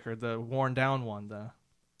on Deckard, the worn down one.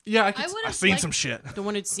 Yeah, I would I've have seen liked, some shit. The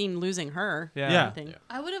one who'd seen losing her. Yeah. Yeah. I think.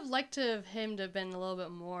 I would have liked him to have been a little bit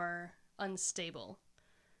more unstable.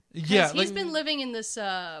 yeah. He's Like, been living in this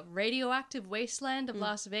radioactive wasteland of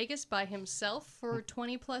Las Vegas by himself for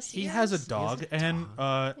 20 plus he years. has a dog and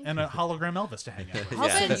a hologram Elvis to hang out with.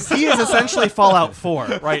 Also, He is essentially Fallout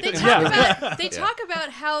 4, right? They talk about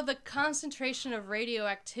how the concentration of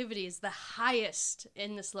radioactivity is the highest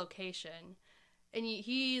in this location, and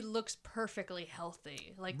he looks perfectly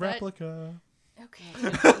healthy. Like Replica. that. Okay. Yeah,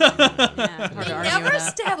 hard They to argue never with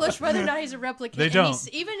that. established whether or not he's a replicant. They and don't.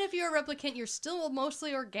 even if you're a replicant, you're still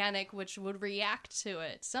mostly organic, which would react to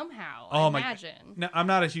it somehow. Oh I my! imagine. Now, I'm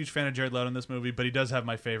not a huge fan of Jared Leto in this movie, but he does have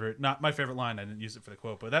not my favorite line. I didn't use it for the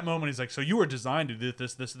quote, but that moment he's like, "So you were designed to do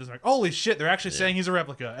this." I'm like, holy shit! They're actually saying he's a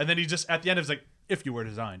replica, and then he just at the end is like, "If you were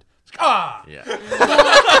designed." It's like, ah. Yeah.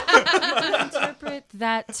 Interpret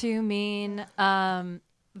that to mean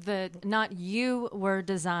not you were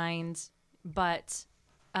designed, but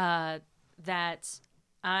that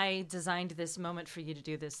I designed this moment for you to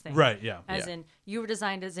do this thing. Right. Yeah. As in, you were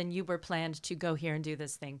designed as in you were planned to go here and do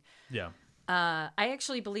this thing. Yeah. I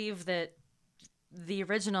actually believe that the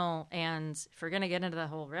original, and if we're going to get into the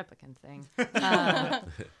whole replicant thing,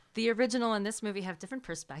 the original and this movie have different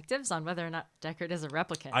perspectives on whether or not Deckard is a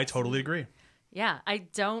replicant. I totally agree. Yeah, I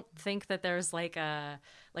don't think that there's like a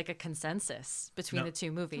consensus between No. the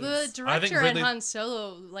two movies. The I think director and Ridley- Han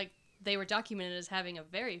Solo, like, they were documented as having a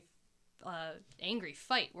very angry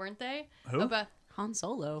fight, weren't they? Who? About, Han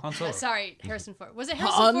Solo. Han Solo. sorry, Harrison Ford. Was it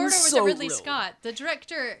Harrison Han Ford or was it Ridley Solo. Scott? The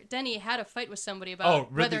director, Denny, had a fight with somebody about Oh,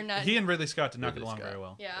 whether Ridley, or not... he and Ridley Scott did not get Ridley along Scott. very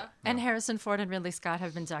well. yeah. And Harrison Ford and Ridley Scott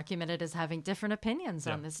have been documented as having different opinions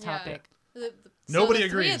on Yeah. this Yeah. topic. Nobody the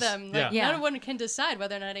three agrees. of them, like, Yeah. Yeah. no one can decide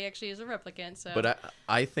whether or not he actually is a replicant. So, But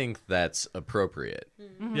I think that's appropriate.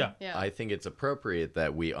 Yeah. yeah, I think it's appropriate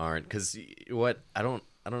that we aren't, because what I don't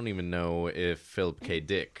even know if Philip K.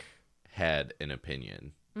 Dick had an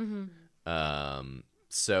opinion.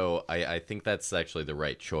 So I think that's actually the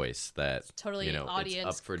right choice. That totally it's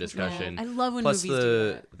audience up for control. discussion. I love when Plus movies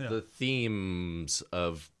do that. the themes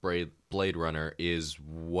of Blade Runner is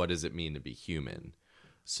what does it mean to be human.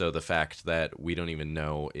 So the fact that we don't even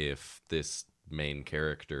know if this main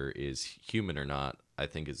character is human or not, I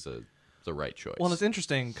think is the right choice. Well, it's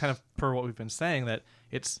interesting, kind of per what we've been saying, that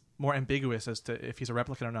it's more ambiguous as to if he's a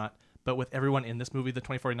replicant or not, But with everyone in this movie, the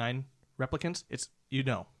 2049 replicants, it's you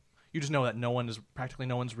just know that practically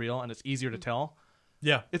no one's real, and it's easier to tell.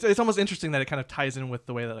 Yeah. It's almost interesting that it kind of ties in with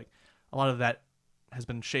the way that like a lot of that has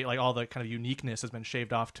been shaved, like all the kind of uniqueness has been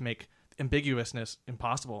shaved off to make ambiguousness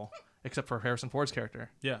impossible, except for Harrison Ford's character.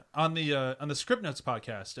 Yeah, on the Script Notes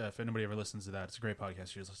podcast, if anybody ever listens to that, it's a great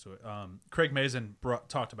podcast. You just listen to it. Craig Mazin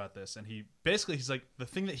talked about this, and he's like, the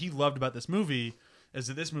thing that he loved about this movie is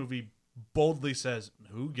that this movie boldly says,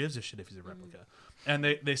 "Who gives a shit if he's a replica?" And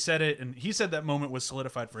they said it, and he said that moment was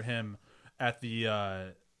solidified for him at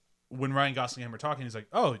the when Ryan Gosling and him were talking. He's like,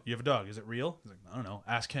 "Oh, you have a dog? Is it real?" He's like, "I don't know.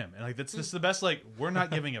 Ask him." And like this is the best. Like, we're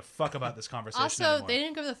not giving a fuck about this conversation Also, anymore. they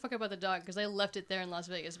didn't give a fuck about the dog because they left it there in Las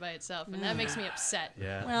Vegas by itself, and that makes me upset.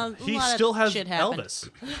 Yeah. Well, he a lot of still has shit happened.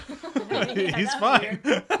 Elvis. He's fine.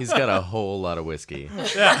 He's got a whole lot of whiskey.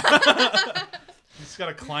 He's got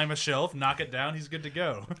to climb a shelf, knock it down. He's good to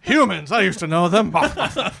go. Humans, I used to know them.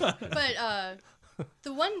 But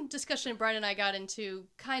the one discussion Brian and I got into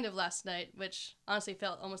kind of last night, which honestly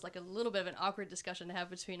felt almost like a little bit of an awkward discussion to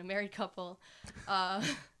have between a married couple. I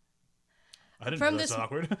didn't From know that's this-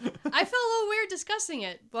 awkward. I felt a little weird discussing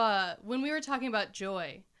it, but when we were talking about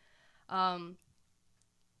joy,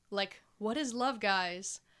 like, what is love,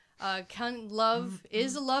 guys?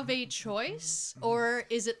 Is love a choice, or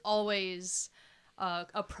is it always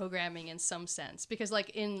a programming in some sense? Because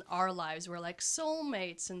like in our lives, we're like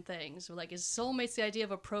soulmates and things. We're like, is soulmates the idea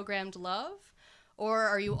of a programmed love, or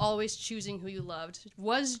are you always choosing who you loved?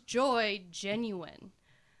 Was joy genuine?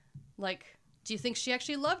 Like, do you think she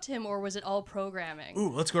actually loved him, or was it all programming? Ooh,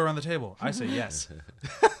 let's go around the table. I say yes.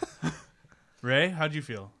 Ray, how'd you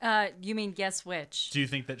feel? You mean guess which? Do you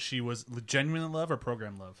think that she was genuine in love or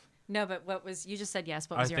program love? No, but you just said yes.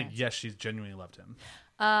 What I was your think answer? yes, she genuinely loved him.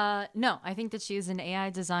 No, I think that she is an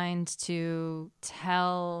AI designed to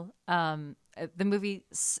tell. The movie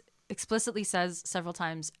explicitly says several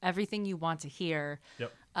times everything you want to hear.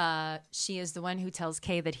 Yep. She is the one who tells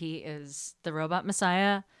Kay that he is the robot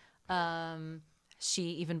messiah. She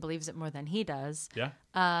even believes it more than he does.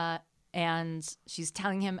 Yeah. And she's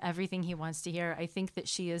telling him everything he wants to hear. I think that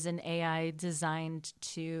she is an AI designed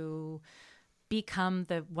to become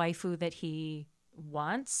the waifu that he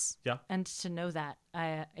wants. Yeah. And to know that.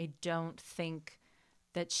 I don't think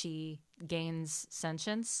that she gains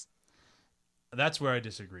sentience. That's where I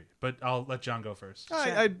disagree, but I'll let John go first.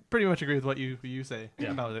 I pretty much agree with what you say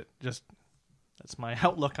about it. Just that's my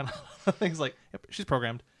outlook on things. Like, yep, she's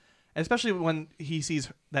programmed, and especially when he sees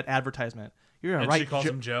that advertisement. You're a And right. she calls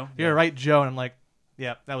him Joe. You're a right, Joe, and I'm like,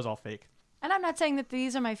 yeah, that was all fake. And I'm not saying that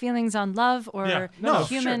these are my feelings on love or Yeah, no,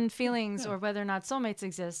 human sure. feelings or whether or not soulmates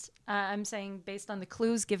exist. I'm saying based on the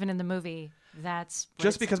clues given in the movie, that's what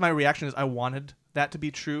Just it's- because my reaction is I wanted that to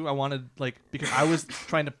be true. I wanted because I was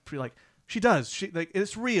trying to she does. She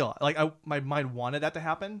it's real. My mind wanted that to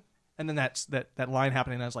happen, and then that line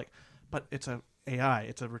happening. And I was like, but it's a AI.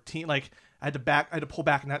 It's a routine. Like I had to pull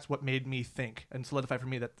back, and that's what made me think and solidify for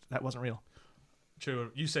me that wasn't real.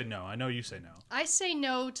 True. You say no. I know you say no. I say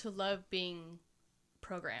no to love being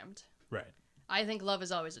programmed. Right. I think love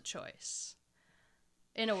is always a choice.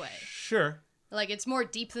 In a way. Sure. Like, it's more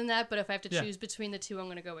deep than that, but if I have to Yeah. choose between the two, I'm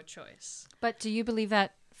going to go with choice. But do you believe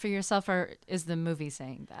that for yourself, or is the movie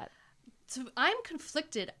saying that? So I'm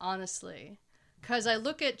conflicted, honestly, because I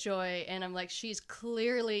look at Joy and I'm like, she's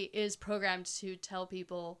clearly is programmed to tell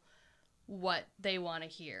people what they want to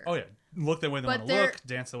hear. Oh yeah. Look the way they But want to there- look.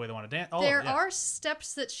 Dance the way they want to dance. Oh, There yeah. are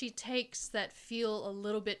steps that she takes that feel a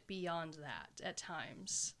little bit beyond that at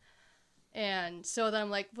times. And so then I'm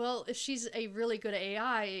like, well, if she's a really good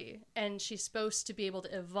AI and she's supposed to be able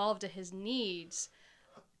to evolve to his needs,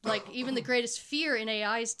 like even the greatest fear in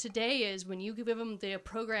AIs today is when you give them the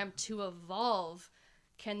program to evolve,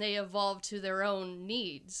 can they evolve to their own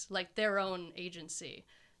needs, like their own agency?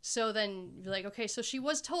 So then you're like, okay, so she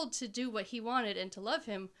was told to do what he wanted and to love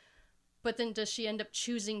him, but then does she end up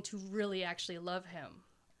choosing to really actually love him?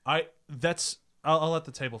 I'll let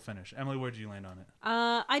the table finish. Emily, where did you land on it?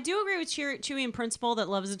 I do agree with Chewie in principle that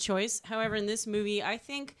love is a choice. However, in this movie, I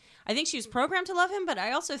think she was programmed to love him, but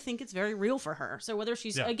I also think it's very real for her. So whether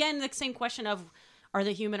she's, again, the same question of, are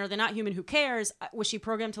they human, are they not human, who cares? Was she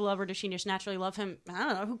programmed to love, or does she just naturally love him? I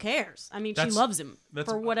don't know, who cares? I mean, she loves him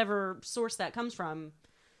for whatever source that comes from.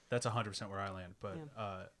 That's 100% where I land, but...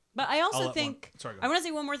 But I also think, Sorry, go I want to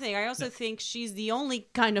say one more thing. I also think she's the only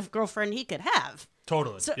kind of girlfriend he could have.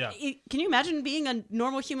 Totally, So yeah. can you imagine being a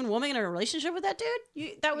normal human woman in a relationship with that dude?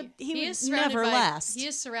 He would surrounded never by- last. He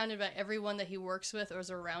is surrounded by everyone that he works with or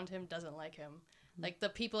is around him doesn't like him. Like the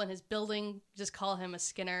people in his building just call him a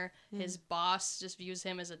Skinner. His boss just views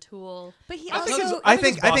him as a tool. But he I think also his- I his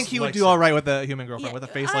think boss he would likes do it. all right with a human girlfriend with a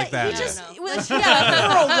face like that. He just, I don't it was,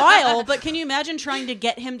 yeah, for a while. But can you imagine trying to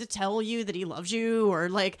get him to tell you that he loves you, or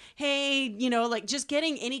like, hey, like just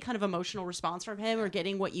getting any kind of emotional response from him, or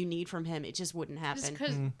getting what you need from him? It just wouldn't Just happen.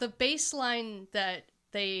 because the baseline that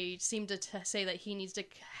they seem to say that he needs to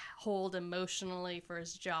hold emotionally for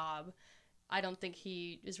his job, I don't think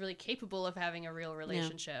he is really capable of having a real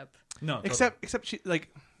relationship. No, totally. Except she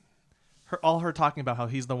like her talking about how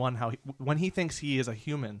he's the one, when he thinks he is a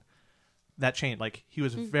human, that changed. Like he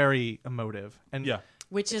was very emotive, and yeah.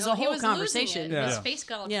 Which is Oh, a he whole was conversation. losing it. His Yeah. face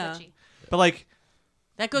got all Yeah. twitchy. but like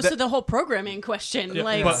That goes to the whole programming question. Yeah,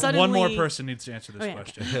 Like but suddenly, one more person needs to answer this Okay.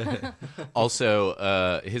 question.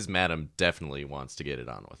 Also, his madam definitely wants to get it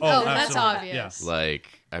on with him. Oh, that's absolutely. obvious.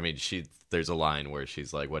 Like, I mean, there's a line where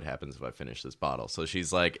she's like, "What happens if I finish this bottle?" So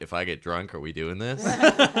she's like, "If I get drunk, are we doing this?"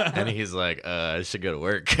 And he's like, "I should go to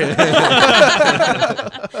work."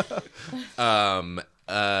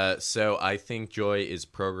 So I think Joy is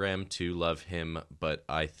programmed to love him, but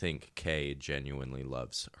I think Kay genuinely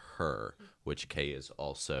loves her, which Kay is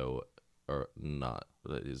also, or not,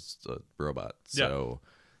 is a robot. So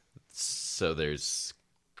there's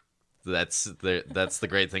that's the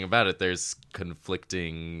great thing about it. There's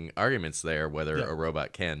conflicting arguments there whether a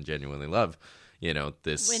robot can genuinely love,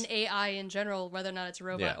 this. In AI in general, whether or not it's a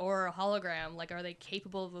robot Yeah. or a hologram, like, are they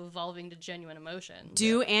capable of evolving to genuine emotion?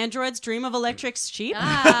 do androids dream of electric sheep?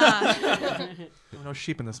 Ah, no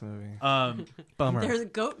sheep in this movie. Bummer. There's a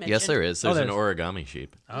goat mentioned. Yes, there is. There's an there's- origami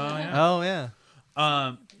sheep. Oh yeah. Oh yeah.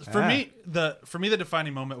 For me, the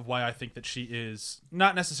defining moment of why I think that she is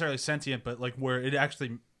not necessarily sentient, but like where it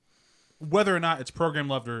actually, whether or not it's program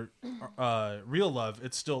loved or real love,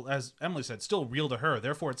 it's still, as Emily said, still real to her.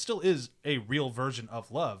 Therefore, it still is a real version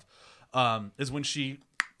of love. Is when she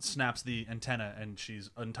snaps the antenna and she's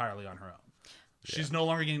entirely on her own. She's no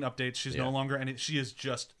longer getting updates. She's no longer any. She is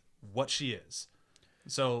just what she is.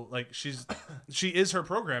 So like she is her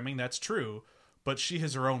programming. That's true. But she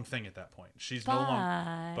has her own thing at that point. She's no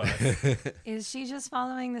longer. But Is she just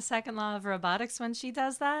following the second law of robotics when she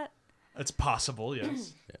does that? it's possible,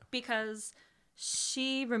 yes. Because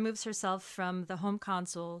she removes herself from the home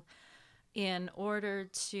console in order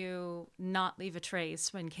to not leave a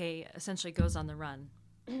trace when Kay essentially goes on the run.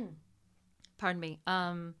 Pardon me.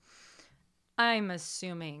 I'm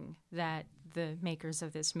assuming that the makers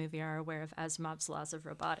of this movie are aware of Asimov's laws of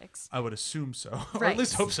robotics. I would assume so, or at Right.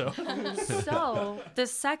 least hope so. So, the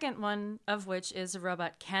second one of which is a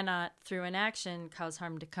robot cannot, through an action, cause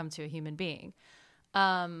harm to come to a human being.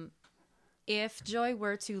 If Joy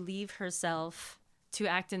were to leave herself to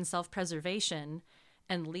act in self-preservation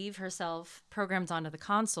and leave herself programmed onto the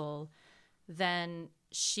console, then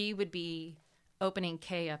she would be opening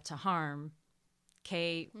Kay up to harm.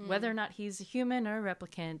 Kay, whether or not he's a human or a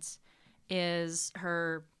replicant, is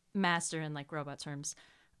her master in like robot terms.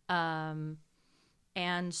 And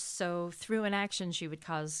so through an action, she would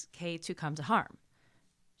cause Kay to come to harm.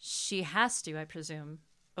 She has to, I presume,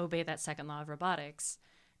 obey that second law of robotics.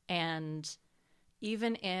 And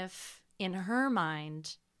even if in her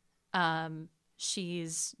mind,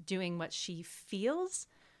 she's doing what she feels,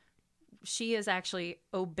 she is actually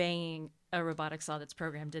obeying a robotics law that's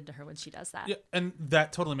programmed into her when she does that. Yeah, and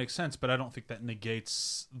that totally makes sense, but I don't think that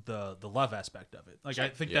negates the love aspect of it. Like I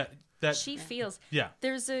think that She feels. yeah.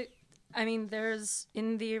 There's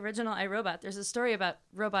in the original iRobot, there's a story about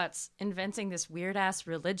robots inventing this weird ass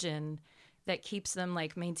religion that keeps them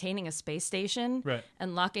like maintaining a space station Right.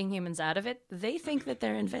 and locking humans out of it. They think that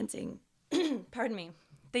they're inventing, pardon me,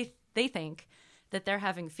 they think that they're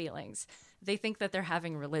having feelings. They think that they're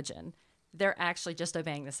having religion. They're actually just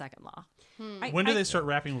obeying the second law. When do they start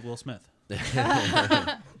rapping with Will Smith?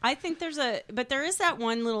 I think there is that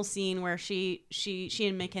one little scene where she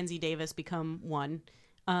and Mackenzie Davis become one,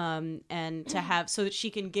 and to have so that she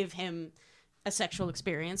can give him a sexual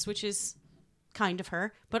experience, which is kind of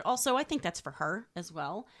her, but also I think that's for her as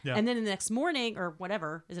well. Yeah. And then the next morning or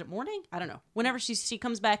whatever, is it morning? I don't know. Whenever she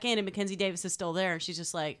comes back in and Mackenzie Davis is still there, she's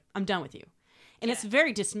just like, "I'm done with you," and it's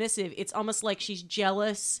very dismissive. It's almost like she's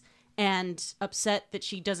jealous and upset that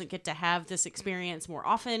she doesn't get to have this experience more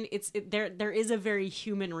often. There is a very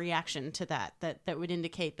human reaction to that would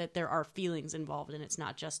indicate that there are feelings involved and it's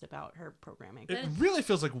not just about her programming. It really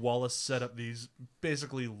feels like Wallace set up these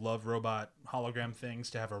basically love robot hologram things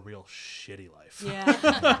to have a real shitty life.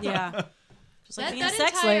 Yeah, yeah. Just like being a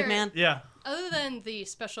sex slave, man. Yeah. other than the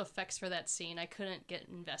special effects for that scene, I couldn't get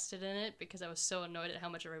invested in it because I was so annoyed at how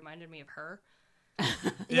much it reminded me of her.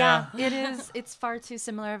 Yeah. It is. It's far too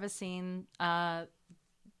similar of a scene.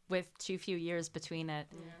 with too few years between it.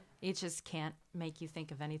 It just can't make you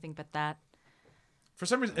think of anything but that. For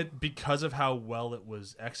some reason, because of how well it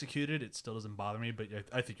was executed, it still doesn't bother me. But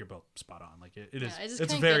I think you're both spot on. Like it is, I just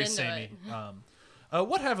it's couldn't very get into samey. it.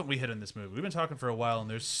 What haven't we hit in this movie? We've been talking for a while, and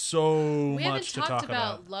there's so We haven't much to talked talk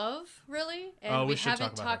about love, really, and Oh, we we should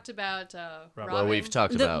haven't talk about talked about Robin. Well, we've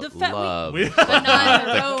talked The- about the fact- love, We- But not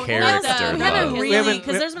the heroic character love. We haven't love. really,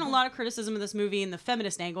 because there's been a lot of criticism of this movie and the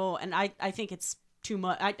feminist angle, and I think it's too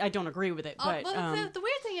much. I don't agree with it, but Well, the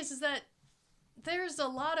weird thing is that there's a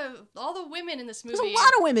lot of all the women in this movie. there's a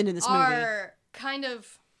lot of women in this movie. are kind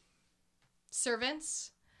of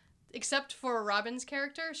servants, except for Robin's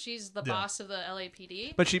character. She's the Yeah. boss of the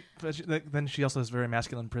LAPD. But then she also has very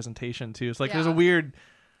masculine presentation too. It's like there's a Yeah. weird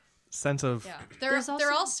sense of Yeah, There's they're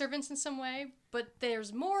also- all servants in some way, but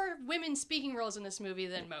there's more women speaking roles in this movie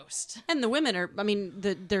than most. And the women are, I mean,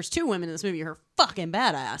 there's two women in this movie who are fucking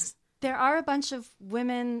badass. There are a bunch of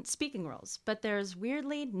women speaking roles, but there's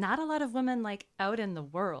weirdly not a lot of women like out in the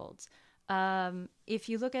world. If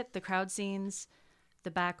you look at the crowd scenes, the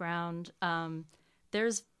background,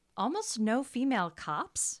 there's almost no female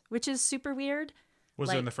cops, which is super weird. Was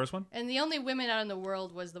Like- it in the first one? And the only women out in the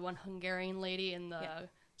world was the one Hungarian lady in the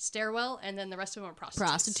stairwell, and then the rest of them were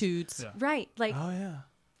prostitutes. Yeah. Right, like oh yeah.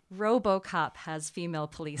 RoboCop has female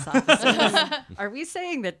police officers. Are we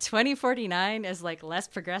saying that 2049 is like less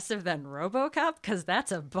progressive than RoboCop? Because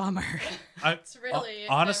that's a bummer. It's really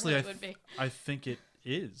honestly, it would be. I think it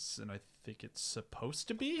is, and I think it's supposed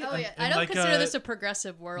to be. Oh And- yeah, and I don't like, consider this a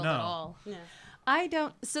progressive world no. at all. I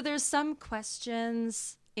don't. So there's some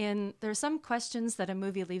questions that a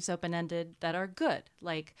movie leaves open ended that are good,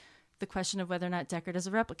 like the question of whether or not Deckard is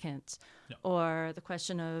a replicant, or the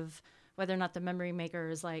question of whether or not the memory maker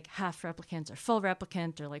is like half replicant or full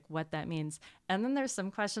replicant, or like what that means. And then there's some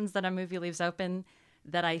questions that a movie leaves open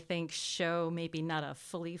that I think show maybe not a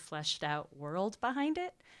fully fleshed out world behind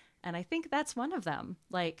it. And I think that's one of them.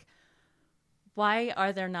 Like, why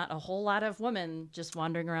are there not a whole lot of women just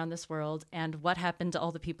wandering around this world? And what happened to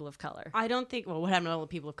all the people of color? I don't think. Well, what happened to all the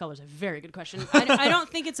people of color is a very good question. I don't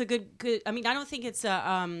think it's a good. I mean, I don't think it's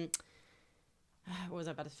a. What was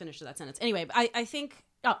I about to finish that sentence? Anyway, I think.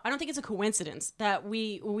 Oh, I don't think it's a coincidence that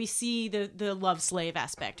we see the love slave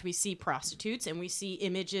aspect. We see prostitutes and we see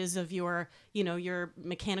images of your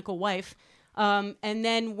mechanical wife. And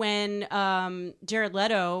then when Jared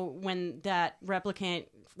Leto, when that replicant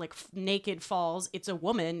like naked falls, it's a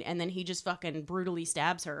woman, and then he just fucking brutally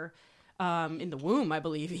stabs her in the womb, I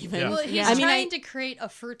believe, even. Yeah. Well, he's I mean, trying to create a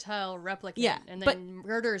fertile replicant, Yeah, and but- then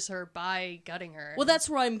murders her by gutting her. Well, that's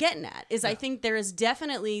where I'm getting at. I think this is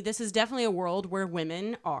definitely a world where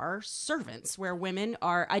women are servants, where women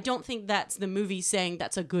are. I don't think that's the movie saying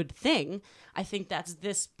that's a good thing. I think that's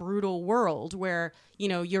this brutal world where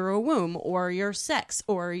you're a womb or you're sex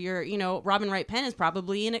or you're Robin Wright Penn is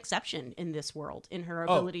probably an exception in this world in her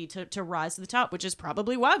ability to rise to the top, which is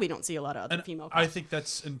probably why we don't see a lot of other And female. I think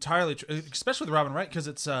that's entirely true, especially with Robin Wright, because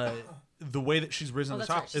it's the way that she's risen Oh, to the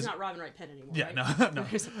that's top right. She's is not Robin Wright Penn anymore. yeah, right?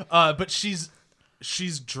 no. But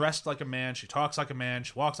she's dressed like a man. She talks like a man.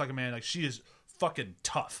 She walks like a man. Like she is fucking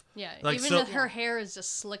tough. yeah, Like, even so- if her hair is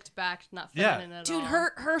just slicked back, not Yeah. feminine at Dude, all.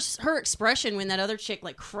 her expression when that other chick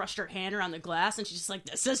like crushed her hand around the glass and she's just like,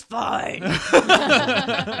 "This is fine."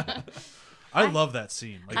 I love that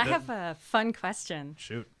scene. Like I that- have a fun question.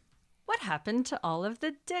 shoot. What happened to all of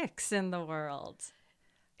the dicks in the world?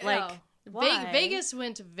 Oh, Like, why? Vegas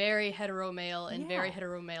went very hetero male and very Yeah.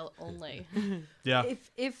 hetero male only. Yeah.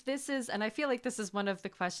 If this is, and I feel like this is one of the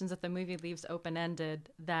questions that the movie leaves open ended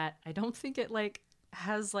that I don't think it like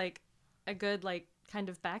has like a good like kind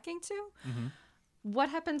of backing to. What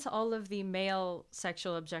happened to all of the male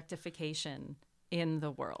sexual objectification in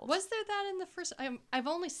the world? Was there that in the first? I've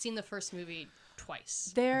only seen the first movie twice.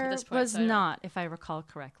 at There this point, was so I don't- not, if I recall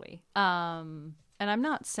correctly. And I'm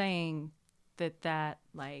not saying that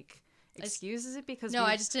like excuses it because No,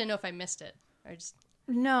 we've- I just didn't know if I missed it.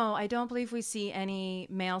 No, I don't believe we see any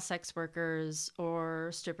male sex workers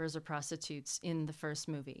or strippers or prostitutes in the first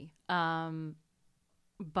movie.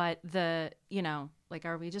 But like,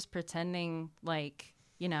 are we just pretending like,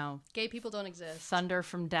 Gay people don't exist. Thunder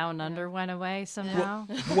from Down Under went away somehow?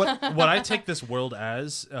 what I take this world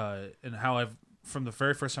as, and how I've from the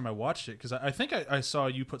very first time I watched it, because I think I saw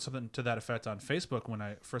you put something to that effect on Facebook when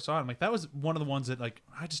I first saw it. I'm like, that was one of the ones that like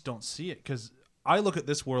I just don't see it, because I look at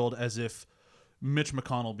this world as if Mitch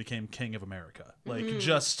McConnell became king of America, like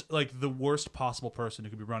just like the worst possible person who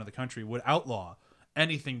could be running the country would outlaw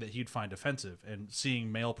anything that he'd find offensive, and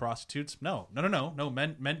seeing male prostitutes, no,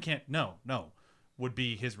 men can't, no, would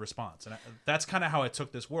be his response. And that's kind of how I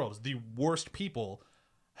took this world. Is the worst people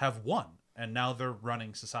have won, and now they're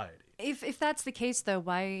running society. If that's the case, though,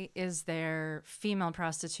 why is there female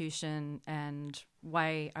prostitution and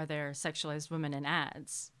why are there sexualized women in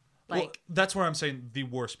ads? Well, that's where I'm saying the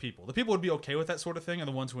worst people. The people would be okay with that sort of thing are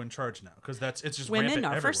the ones who are in charge now, because it's just Women rampant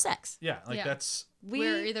are everywhere. for sex. Yeah, like Yeah. that's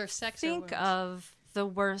We're either sex or think women's. of the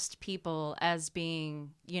worst people as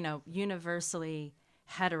being, universally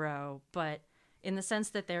hetero, but in the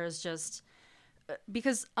sense that there is just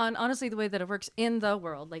because honestly, the way that it works in the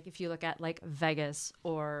world, like if you look at like Vegas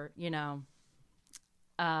or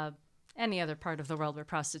any other part of the world where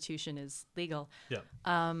prostitution is legal,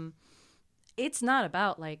 it's not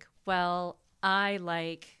about like, well, I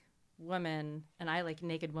like women and I like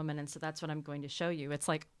naked women, and so that's what I'm going to show you. It's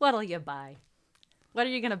like, what'll you buy? What are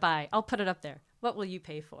you going to buy? I'll put it up there. What will you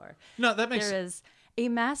pay for? no, that makes There is a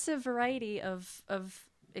massive variety of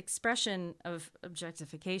expression of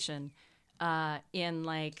objectification in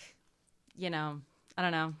like, I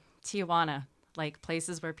don't know, Tijuana, like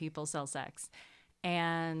places where people sell sex.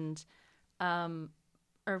 And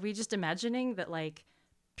are we just imagining that like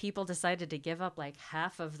people decided to give up like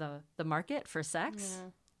half of the market for sex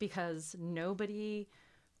because nobody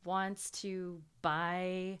wants to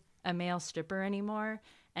buy a male stripper anymore?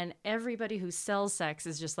 And everybody who sells sex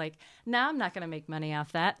is just like, nah, I'm not going to make money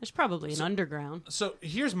off that. There's probably an underground. So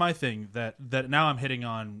here's my thing that now I'm hitting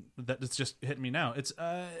on, that it's just hitting me now. It's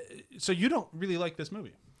so you don't really like this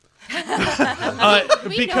movie.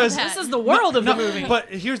 Because that. This is the world of the movie. But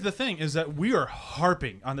here's the thing: is that we are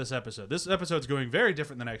harping on this episode. This episode's going very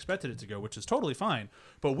different than I expected it to go, which is totally fine.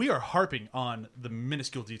 But we are harping on the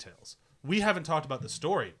minuscule details. We haven't talked about the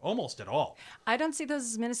story almost at all. I don't see those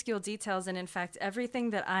as minuscule details. And in fact,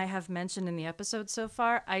 everything that I have mentioned in the episode so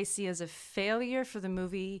far, I see as a failure for the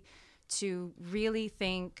movie to really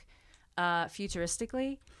think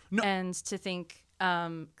futuristically and to think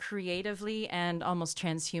creatively and almost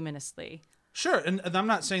transhumanistly. Sure, and I'm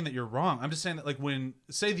not saying that you're wrong. I'm just saying that, like, when,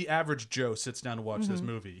 say, the average Joe sits down to watch this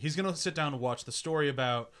movie, he's going to sit down and watch the story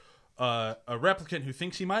about a replicant who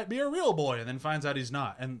thinks he might be a real boy and then finds out he's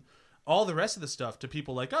not. And all the rest of the stuff, to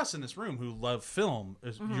people like us in this room who love film,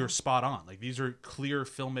 is you're spot on. Like, these are clear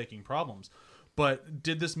filmmaking problems. But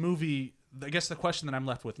did this movie... I guess the question that I'm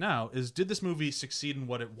left with now is, did this movie succeed in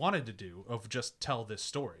what it wanted to do of just tell this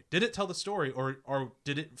story? Did it tell the story, or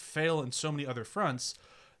did it fail in so many other fronts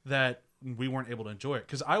that we weren't able to enjoy it?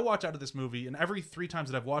 Because I watch out of this movie, and every 3 times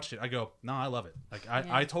that I've watched it, I go, no, I love it. Like,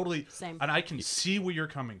 I totally... Same. And I can see where you're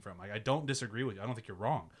coming from. Like, I don't disagree with you. I don't think you're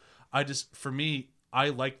wrong. For me, I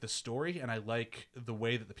like the story, and I like the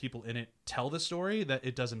way that the people in it tell the story, that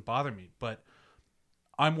it doesn't bother me. But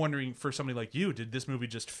I'm wondering, for somebody like you, did this movie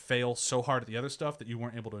just fail so hard at the other stuff that you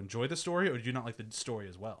weren't able to enjoy the story, or did you not like the story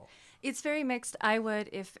as well? It's very mixed. I would,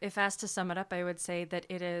 if asked to sum it up, I would say that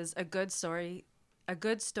it is a good story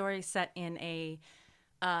set in a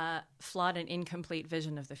flawed and incomplete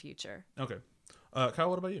vision of the future. Okay. Kyle,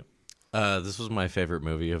 what about you? This was my favorite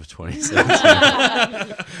movie of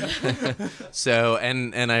 2017. So,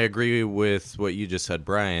 and I agree with what you just said,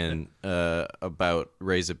 Brian, about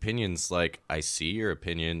Ray's opinions. Like, I see your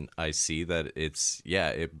opinion. I see that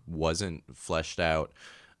it wasn't fleshed out.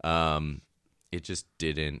 It just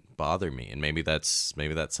didn't bother me, and maybe that's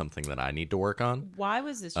something that I need to work on. Why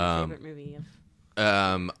was this your favorite movie?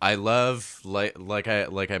 I love like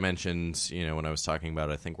I mentioned, when I was talking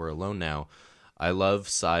about I Think We're Alone Now. I love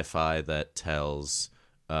sci-fi that tells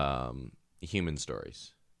human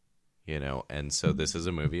stories, and so this is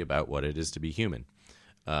a movie about what it is to be human.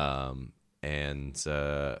 I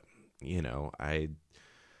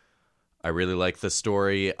really like the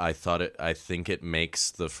story. I think it makes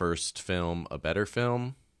the first film a better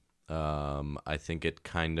film. I think it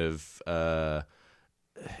kind of, the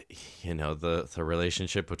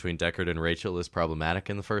relationship between Deckard and Rachel is problematic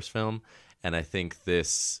in the first film. And I think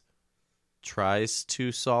this tries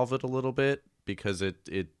to solve it a little bit because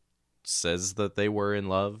it says that they were in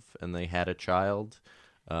love and they had a child.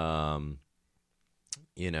 The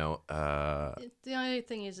only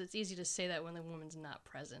thing is, it's easy to say that when the woman's not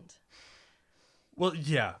present. Well,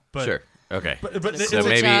 yeah, but sure, okay. But So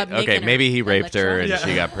a job making maybe he her raped her and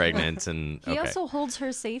electronic. she got pregnant, and He okay. also holds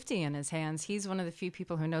her safety in his hands. He's one of the few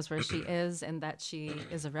people who knows where she is and that she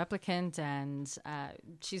is a replicant, and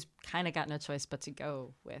she's kind of got no choice but to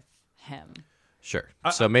go with him. Sure.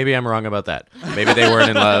 So maybe I'm wrong about that. Maybe they weren't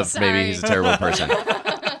in love. Sorry. Maybe he's a terrible person.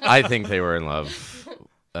 I think they were in love.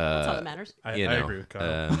 That's all that matters. I You know, agree with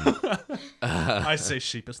Kyle. I say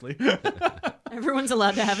sheepishly. Everyone's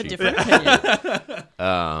allowed to have a different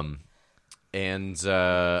opinion.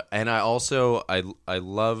 And I also I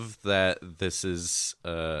love that this is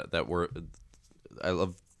I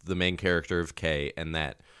love the main character of Kay, and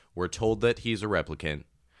that we're told that he's a replicant,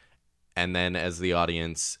 and then as the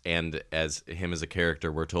audience and as him as a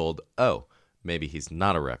character, we're told, oh, maybe he's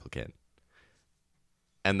not a replicant.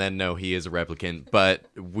 And then no, he is a replicant, but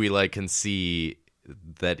we like can see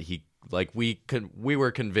that he like we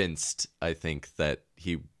were convinced, I think, that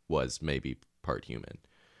he was maybe part human,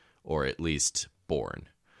 or at least born.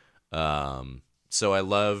 So I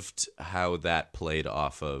loved how that played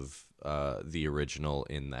off of the original,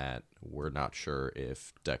 in that we're not sure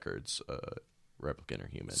if Deckard's a replicant or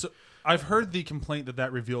human. So I've heard the complaint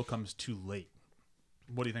that reveal comes too late.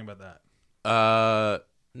 What do you think about that?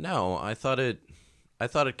 No, I thought it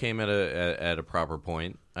came at a proper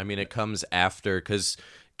point. I mean, it comes after, because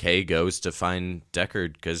Kay goes to find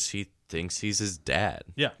Deckard because he thinks he's his dad.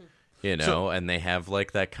 Yeah. You know, and they have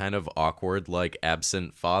like that kind of awkward, like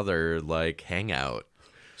absent father, like hangout.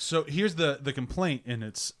 So here's the complaint in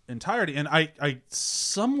its entirety, and I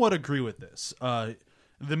somewhat agree with this.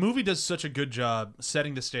 The movie does such a good job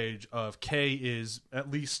setting the stage of Kay is at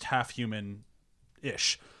least half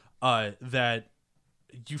human-ish, that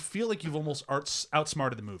you feel like you've almost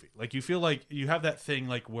outsmarted the movie. Like, you feel like you have that thing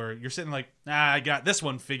like where you're sitting like, I got this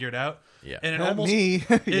one figured out. Yeah. And it Not almost me.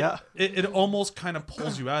 Yeah. it almost kind of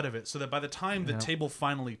pulls you out of it, so that by the time the table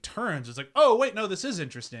finally turns, it's like, oh wait, no, this is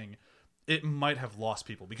interesting. It might have lost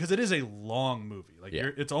people because it is a long movie. Like,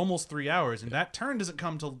 it's almost 3 hours, and that turn doesn't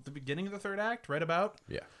come till the beginning of the third act, right about.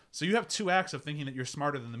 Yeah. So you have 2 acts of thinking that you're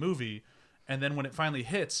smarter than the movie, and then when it finally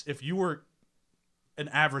hits, if you were an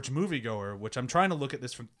average moviegoer, which I'm trying to look at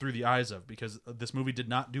this through the eyes of, because this movie did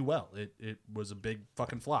not do well. It was a big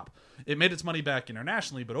fucking flop. It made its money back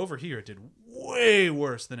internationally, but over here it did way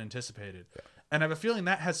worse than anticipated. Yeah. And I have a feeling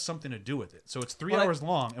that has something to do with it. So it's 3 hours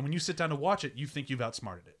long, and when you sit down to watch it, you think you've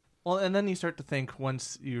outsmarted it. Well, and then you start to think,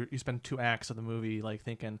 once you spend 2 acts of the movie like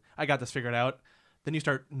thinking, I got this figured out, then you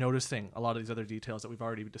start noticing a lot of these other details that we've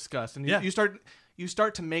already discussed, and you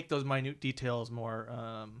start to make those minute details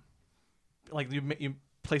more like you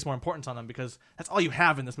place more importance on them, because that's all you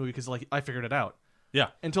have in this movie, because like, I figured it out. Yeah.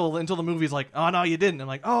 Until the movie's like, oh no, you didn't. I'm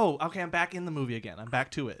like, oh, okay, I'm back in the movie again. I'm back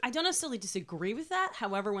to it. I don't necessarily disagree with that.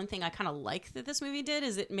 However, one thing I kind of like that this movie did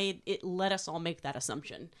is it let us all make that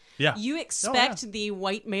assumption. Yeah. You expect the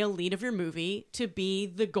white male lead of your movie to be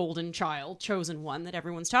the golden child, chosen one that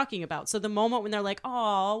everyone's talking about. So the moment when they're like,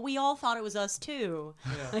 oh, we all thought it was us too.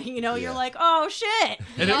 Yeah. You're like, oh shit.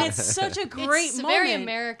 And it's such a great it's moment. very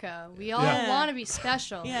America. We all want to be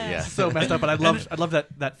special. Yeah. So messed up, but I love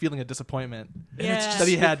that feeling of disappointment. Yeah. That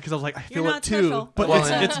he had, because I was like, I feel You're it not too. special. But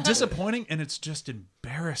It's disappointing, and it's just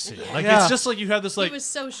embarrassing. Like, it's just like you have this, like, He was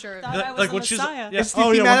so sure. of Thought it. I was like the when she's Messiah. it's the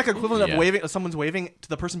thematic equivalent of Yeah. waving. Someone's waving to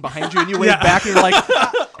the person behind you, and you wave back, and you're like,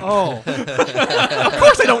 oh, of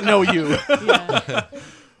course I don't know you. Yeah.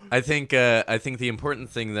 I think the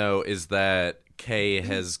important thing, though, is that Kay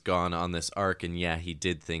has gone on this arc, and he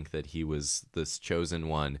did think that he was this chosen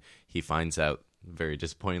one. He finds out very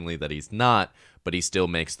disappointingly that he's not, but he still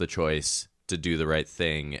makes the choice to do the right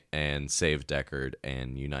thing and save Deckard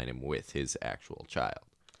and unite him with his actual child.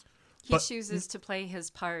 He chooses to play his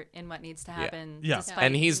part in what needs to happen. Yeah. despite-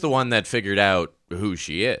 And he's the one that figured out who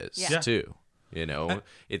she is, Yeah. too. You know,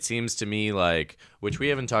 it seems to me like, which we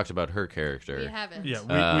haven't talked about her character. We haven't. Yeah,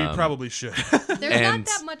 we probably should. There's And- not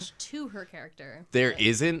that much to her character. There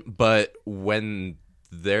isn't, but when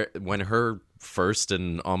her first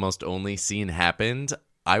and almost only scene happened,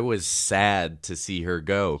 I was sad to see her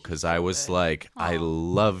go, because I was like, I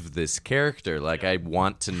love this character. Like, I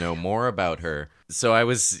want to know more about her. So I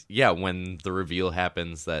was, when the reveal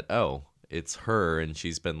happens that, oh, it's her, and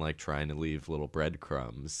she's been like trying to leave little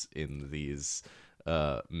breadcrumbs in these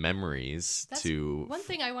memories That's to. one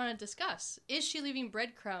thing I want to discuss. Is she leaving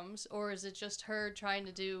breadcrumbs, or is it just her trying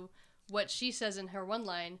to do what she says in her one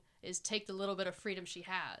line, is take the little bit of freedom she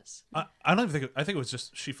has? I don't even think. I think it was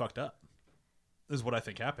just she fucked up. Is what I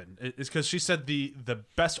think happened. It's because she said the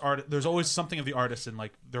best art. There's always something of the artist in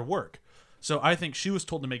like their work. So I think she was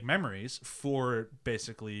told to make memories for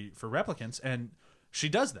replicants, and she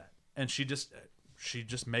does that, and she just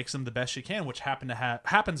makes them the best she can, which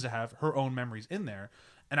happens to have her own memories in there.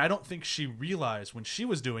 And I don't think she realized when she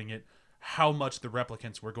was doing it how much the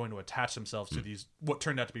replicants were going to attach themselves to these what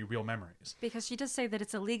turned out to be real memories. Because she does say that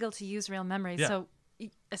it's illegal to use real memories. Yeah. So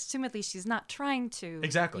assumedly she's not trying to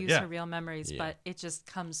Exactly, use yeah. her real memories, Yeah. but it just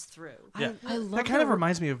comes through. Yeah. I love That kind of the-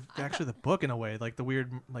 reminds me of actually the book in a way, like the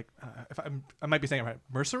weird, like I might be saying it right,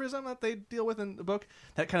 mercerism that they deal with in the book.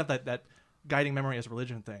 That kind of that guiding memory as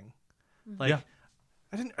religion thing. Like, Yeah.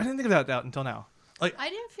 I didn't think of that until now. I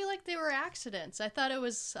didn't feel like they were accidents. I thought it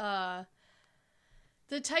was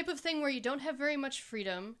the type of thing where you don't have very much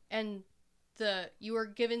freedom, and you were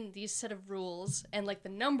given these set of rules, and like the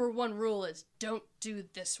number one rule is don't do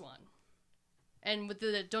this one. And with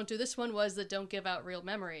the don't do this one was the don't give out real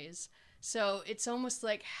memories. So it's almost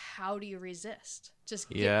like, how do you resist? Just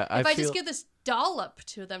Yeah, if I feel- just give this dollop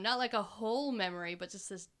to them, not like a whole memory, but just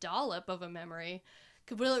this dollop of a memory,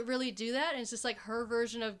 will it really do that? And it's just like her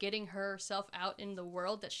version of getting herself out in the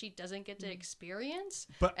world that she doesn't get to experience.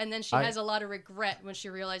 But and then she has a lot of regret when she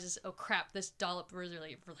realizes, oh crap, this dollop was really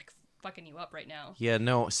like fucking you up right now. Yeah,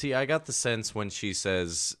 no. See, I got the sense when she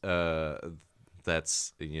says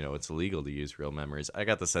that's, it's illegal to use real memories. I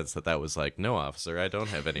got the sense that was like, no, officer, I don't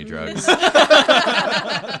have any drugs.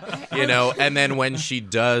 And then when she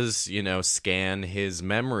does, scan his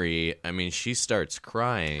memory, I mean, she starts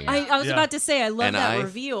crying. I was about to say, I love And that I-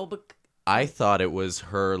 reveal, but I thought it was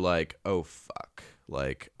her like, oh, fuck.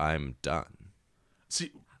 Like, I'm done.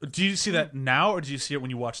 see, do you see that now, or do you see it when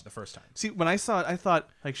you watched it the first time? See, when I saw it, I thought,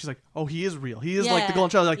 like, she's like, oh, he is real. He is like the Yeah, golden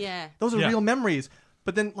child. Like, yeah. those are Yeah. real memories.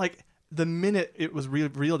 But then, like, the minute it was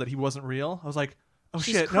real that he wasn't real, I was like, oh,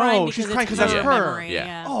 she's shit, crying no, she's because crying it's because that's her her. memory, Yeah.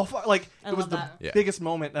 yeah. Oh, fuck. Like, I it was love the that. Yeah. biggest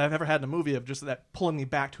moment I've ever had in a movie of just that pulling me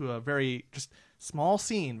back to a very just small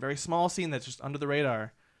scene, very small scene that's just under the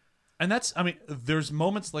radar. And there's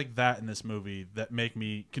moments like that in this movie that make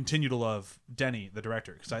me continue to love Denny, the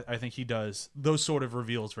director, because I think he does those sort of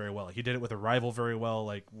reveals very well. Like, he did it with Arrival very well.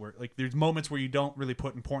 Like, there's moments where you don't really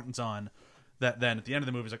put importance on that. Then at the end of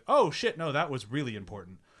the movie, it's like, oh shit, no, that was really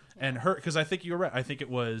important. And her, because I think you're right. I think it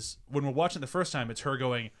was when we're watching it the first time, it's her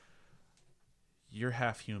going, "You're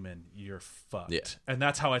half human. You're fucked." Yeah. And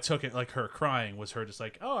that's how I took it. Like, her crying was her just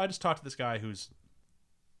like, "Oh, I just talked to this guy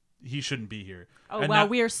he shouldn't be here." oh And wow, now-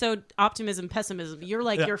 we are so optimism, pessimism. You're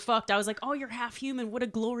like, Yeah. you're fucked. I was like, oh, you're half human. What a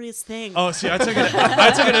glorious thing. Oh, see, I took it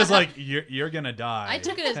as like you're gonna die. I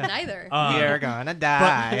took it as neither. You're gonna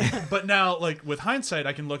die. But now, like, with hindsight,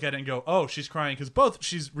 I can look at it and go, "Oh, she's crying," because both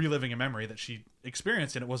she's reliving a memory that she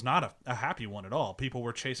experienced, and it was not a happy one at all. People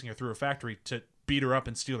were chasing her through a factory to beat her up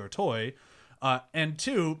and steal her toy. And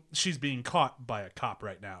two, she's being caught by a cop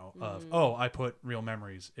right now. Of I put real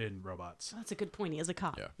memories in robots. That's a good point. He is a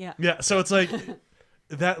cop. Yeah. Yeah, so it's like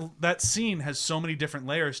that scene has so many different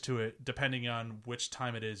layers to it, depending on which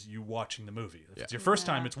time it is you watching the movie. If it's your first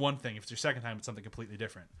time, it's one thing. If it's your second time, it's something completely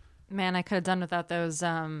different. Man, I could have done without those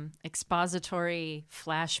expository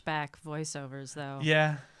flashback voiceovers, though.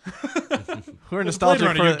 Yeah, We're Blade nostalgic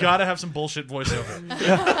Runner, for you gotta have some bullshit voiceover.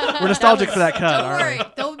 we're nostalgic for that cut. Don't all worry,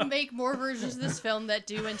 right. they'll make more versions of this film that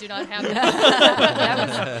do and do not have that.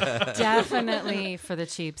 That was definitely for the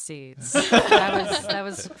cheap seats. That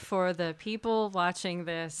was for the people watching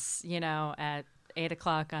this, at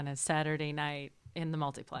 8:00 on a Saturday night in the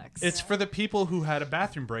multiplex. It's for the people who had a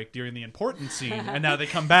bathroom break during the important scene, and now they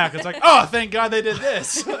come back. It's like, oh, thank God they did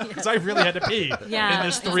this, because I really had to pee Yeah, in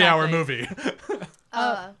this 3-hour exactly. movie.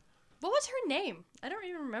 What was her name? I don't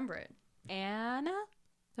even remember it. Anna,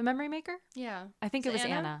 the memory maker. Yeah, I think Is it was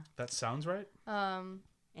Anna? Anna. That sounds right.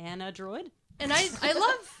 Anna Droid. And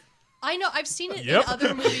I know I've seen it Yep. in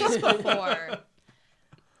other movies before.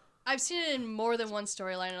 I've seen it in more than one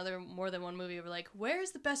storyline, more than one movie. We're like,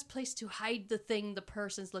 where's the best place to hide the thing the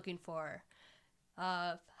person's looking for?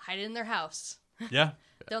 Hide it in their house. Yeah.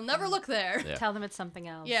 They'll never look there. Yeah. Tell them it's something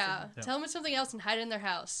else. Yeah. Tell them it's something else and hide it in their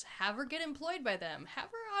house. Have her get employed by them. Have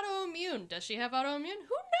her autoimmune. Does she have autoimmune?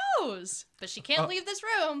 Who knows? But she can't leave this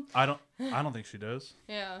room. I don't think she does.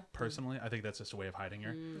 Yeah. Personally, I think that's just a way of hiding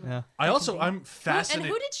her. Yeah. I'm And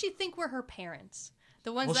fascinated. who did she think were her parents?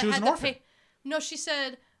 The ones Well, that she was had an the orphan. No, she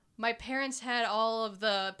said my parents had all of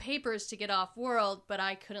the papers to get off world, but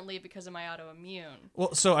I couldn't leave because of my autoimmune.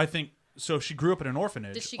 Well, so I think she grew up in an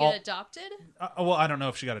orphanage. Did she get adopted? Well, I don't know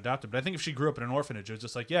if she got adopted, but I think if she grew up in an orphanage, it was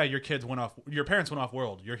just like, yeah, your parents went off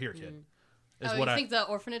world. You're here, kid. Is Oh, what you I think the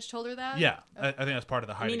orphanage told her that? Yeah, I think that's part of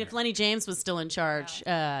the I hiding. mean, if her. Lenny James was still in charge,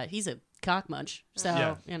 he's a cockmunch. So,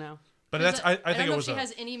 Yeah. But Because that's I don't think know it was if she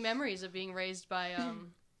has any memories of being raised by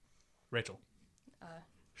Rachel.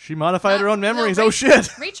 She modified her own no, memories. Ra- Oh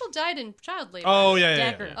shit! Rachel died in child labor. Oh yeah,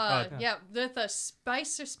 Decker. Yeah, with a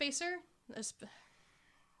spacer.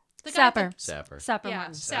 The guy Sapper. with Sapper. Sapper Yeah,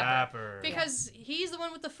 Martin. Sapper. Sapper. Because he's the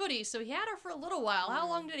one with the footy, so he had her for a little while. How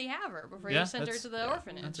long did he have her before Yeah, he sent her that's- to the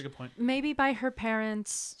orphanage? That's a good point. Maybe by her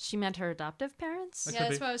parents, she meant her adoptive parents. That Yeah, could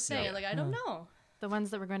that's be. what I was saying. Yeah. Like, I don't know. The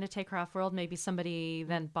ones that were going to take her off world. Maybe somebody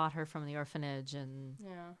then bought her from the orphanage and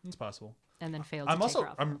Yeah. It's possible. then failed to I'm take also her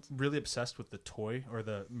off I'm world. really obsessed with the toy or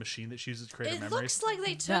the machine that she uses to create It her memories. looks like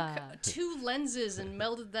they took The- two lenses and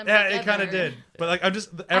melded them Yeah, together. it kind of did. But like I'm just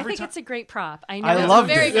I every think time it's a great prop. I know I It's it's a loved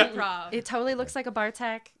very it. good prop. It totally looks like a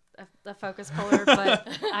Bartek, a focus puller, but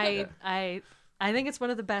I I think it's one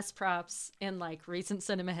of the best props in like recent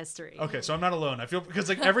cinema history. Okay, so I'm not alone. I feel because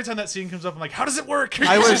like every time that scene comes up, I'm like, how does it work?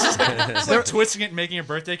 I was It's like twisting it and making a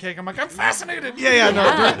birthday cake. I'm like, I'm fascinated.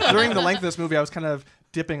 During the length of this movie, I was kind of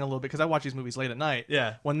dipping a little bit because I watch these movies late at night.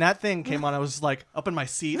 Yeah. When that thing came on, I was like up in my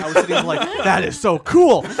seat. I was sitting like, that is so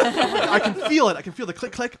cool. I can feel it. I can feel the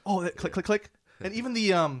click click. Oh, that click click click. And even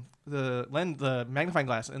the magnifying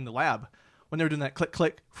glass in the lab when they were doing that click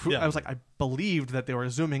click. Yeah. I was like, I believed that they were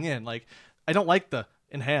zooming in. Like, I don't like the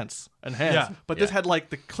enhance, Yeah. but this Yeah. had like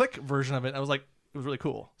the click version of it. I was like, it was really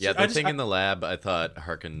cool. Yeah, I the just- thing in the lab I thought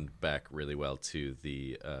harkened back really well to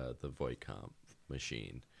the Voight-Comp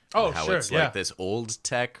machine. Oh, And how sure, it's yeah. like this old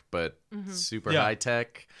tech but super Yeah. high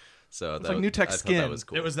tech. So like new tech I thought skin. That was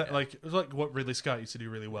cool. It was that yeah. like it was like what Ridley Scott used to do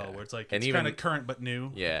really well, where it's like And it's even- kind of current but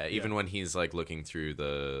new. Yeah, even when he's like looking through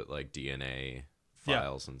the like DNA Yeah.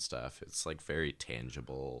 files and stuff, it's like very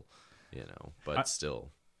tangible, but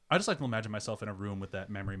still. I just like to imagine myself in a room with that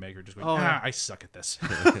memory maker, just going, Oh, yeah. I suck at this.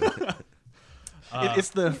 It's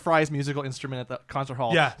the Fry's musical instrument at the concert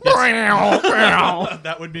hall. Yeah,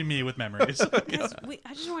 that would be me with memories. Guys,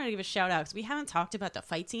 I just wanted to give a shout out because we haven't talked about the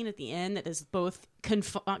fight scene at the end that is both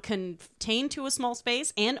contained to a small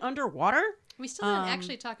space and underwater. We still didn't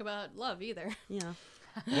actually talk about love either. Yeah.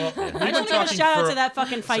 Well, we've I been just want to give a talking shout out for to that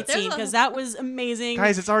fucking fight There's scene a- because that was amazing.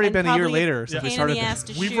 Guys, it's already and been a year probably later since we pain in started the this. ass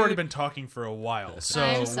to We've shoot. already been talking for a while. So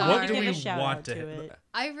I'm sorry. what do Give a we shout want out to to hit? it.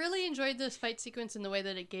 I really enjoyed this fight sequence in the way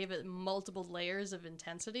that it gave it multiple layers of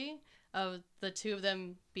intensity of the two of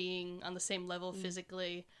them being on the same level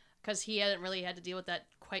physically, because he hadn't really had to deal with that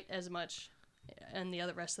quite as much in the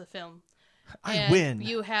rest of the film. I win.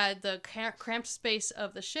 You had the cramped space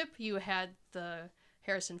of the ship, you had the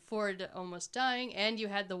Harrison Ford almost dying, and you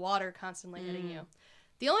had the water constantly hitting you.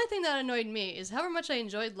 The only thing that annoyed me is however much I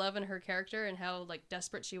enjoyed Love and her character and how like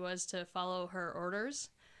desperate she was to follow her orders.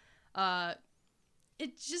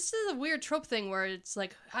 It just is a weird trope thing where it's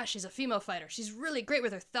like, she's a female fighter. She's really great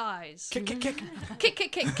with her thighs. Kick. kick.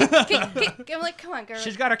 I'm like, come on, girl.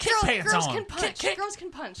 She's got her kick pants girls on. can punch. Girls can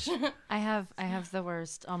punch. I have the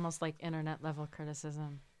worst, almost like internet level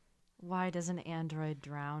criticism. Why does an android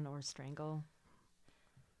drown or strangle?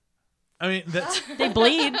 I mean, that's They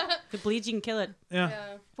bleed. If it bleeds, you can kill it. yeah.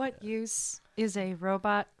 What use is a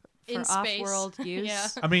robot for In space. off-world use? Yeah.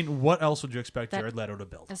 I mean, what else would you expect That- Jared Leto to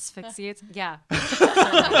build? Asphyxiates? Yeah. He's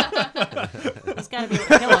got to be able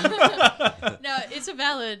to kill him. No, it's a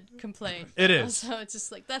valid complaint. It is. So it's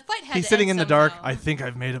just like that fight had He's to sitting in end the dark. somehow. I think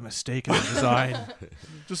I've made a mistake in the design.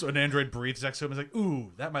 Just an android breathes next to him. Is like,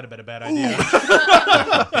 ooh, that might have been a bad idea.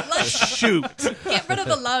 Shoot. Get rid of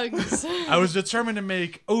the lungs. I was determined to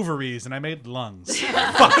make ovaries, and I made lungs.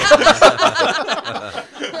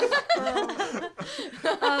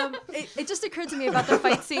 It just occurred to me about the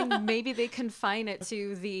fight scene. Maybe they confine it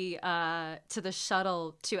to the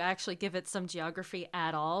shuttle to actually give it some geography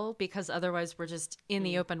at all, because otherwise we're just in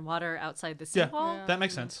the open water outside the Yeah, seawall. that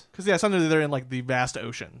makes sense. Because suddenly they're in like the vast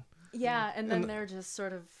ocean, Yeah, and then they're just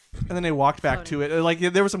sort of and then they walked back to it. Like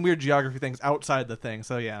there were some weird geography things outside the thing.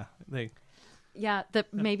 So yeah,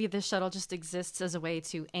 maybe this shuttle just exists as a way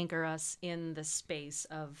to anchor us in the space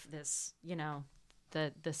of this,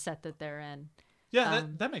 the set that they're in. Yeah,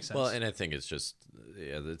 that makes sense. Well, and I think it's just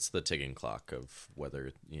it's the ticking clock of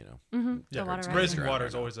whether yeah, the water raising rising. water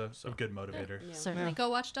is always a good motivator. Certainly. Go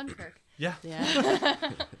watch Dunkirk. Yeah, Yeah.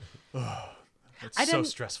 it's I so didn't-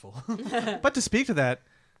 stressful. But to speak to that,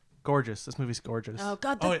 gorgeous. This movie's gorgeous. Oh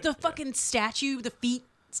god, Oh, the fucking statue, the feet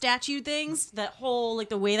statue things, that whole like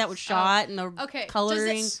the way that was shot and the Okay.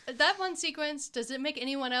 coloring. That one sequence, does it make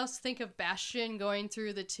anyone else think of Bastion going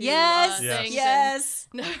through the two Yes, Yes. things? yes.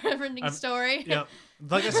 Never-ending story. Yeah,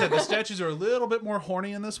 like I said, the statues are a little bit more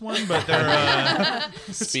horny in this one, but they're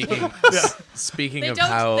speaking They of don't.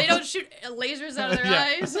 how They don't shoot lasers out of their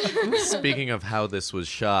Yeah. eyes. speaking of how this was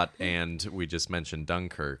shot, and we just mentioned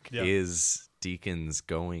Dunkirk. Yeah. Is Deakins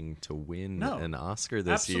going to win No. an Oscar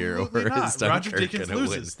this year, absolutely or not. is Dunkirk Roger Deakins going to win?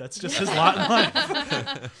 loses. That's just his lot in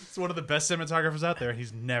life. He's one of the best cinematographers out there.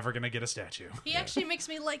 He's never gonna get a statue. He actually makes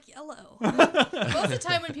me like yellow. Most of the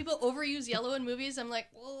time when people overuse yellow in movies, I'm like,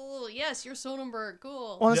 oh, yes, you're Soderbergh,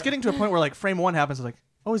 cool. Well, it's getting to a point where like frame one happens. It's like,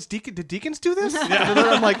 oh, did Deakins do this? And then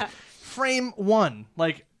I'm like, frame one.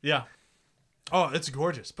 Like, Yeah. Oh, it's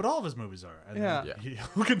gorgeous, but all of his movies are. And Yeah. Yeah.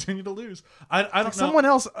 he'll continue to lose. I don't know. Someone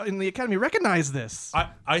else in the Academy recognized this.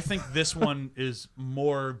 I think this one is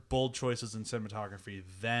more bold choices in cinematography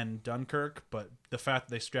than Dunkirk, but the fact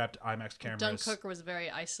that they strapped IMAX cameras. Dunkirk was very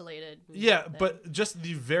isolated. Yeah, thing. but just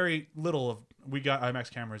the very little of we got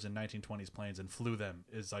IMAX cameras in 1920s planes and flew them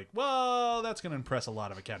is like, well, that's going to impress a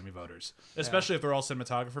lot of Academy voters, especially if they're all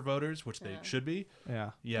cinematographer voters, which they should be.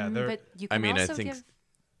 Yeah. Yeah, they're. But you I can mean, also give...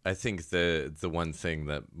 I think the one thing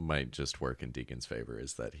that might just work in Deacon's favor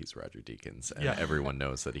is that he's Roger Deakins, and Yeah. everyone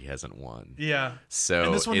knows that he hasn't won. Yeah. So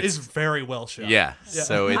And this one it's, is very well shot. yeah. Yeah.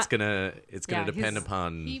 So it's gonna Yeah, depend he's-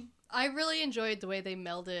 upon. I really enjoyed the way they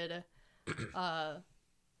melded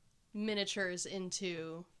miniatures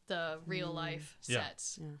into the real life Yeah.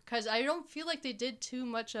 sets. Because I don't feel like they did too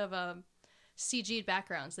much of CG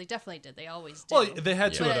backgrounds. They definitely did. They always do. Well, they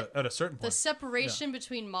had to Yeah. at a certain The point. separation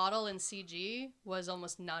between model and CG was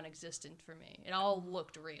almost non-existent for me. It all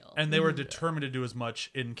looked real. And they were determined to do as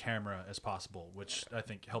much in camera as possible, which I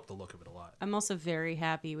think helped the look of it a lot. I'm also very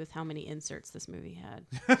happy with how many inserts this movie had.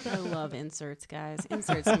 I love inserts, guys.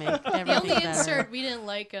 Inserts make everything The only better. insert we didn't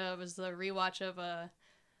like was the rewatch of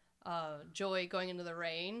Joy going into the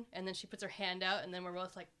rain, and then she puts her hand out, and then we're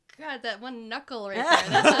both like, God, that one knuckle right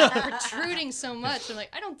there, that's protruding so much. I'm like,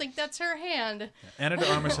 I don't think that's her hand. Anna de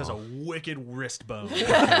Armas has a wicked wrist bone.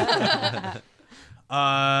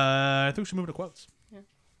 I think we should move to quotes.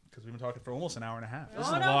 Because we've been talking for almost an hour and a half. This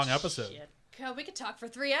is a long episode. Shit. God, we could talk for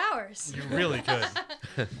 3 hours. You really could.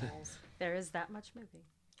 There is that much movie.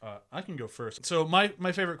 I can go first. So my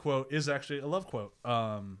favorite quote is actually a love quote.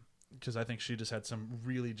 Because I think she just had some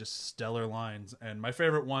really just stellar lines. And my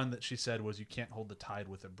favorite one that she said was, "You can't hold the tide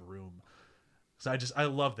with a broom." So I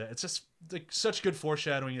love that. It's just like such good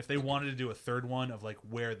foreshadowing. If they wanted to do a third one of like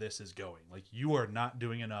where this is going, like you are not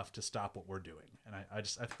doing enough to stop what we're doing. And I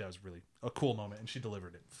think that was really a cool moment. And she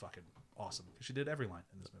delivered it fucking awesome. Because she did every line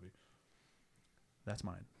in this movie. That's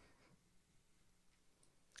mine.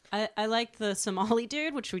 I like the Somali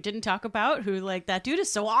dude, which we didn't talk about, who like that dude is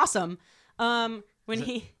so awesome.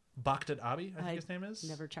 Baghdad Abi, I think his name is.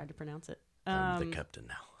 Never tried to pronounce it. I'm the captain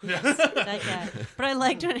now. That guy. But I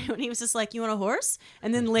liked when he was just like, "You want a horse?"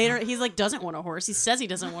 And then later he's like, doesn't want a horse. He says he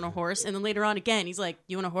doesn't want a horse, and then later on again he's like,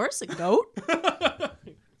 "You want a horse? A goat?"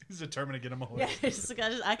 He's determined to get him a horse. Yeah, it's just like,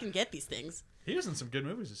 I can get these things. He was in some good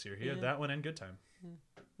movies this year. He had that one and Good Time.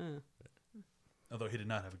 Although he did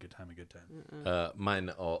not have a good time in Good Time. Mine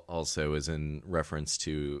also is in reference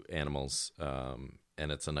to animals,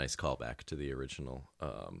 and it's a nice callback to the original.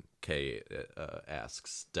 Kay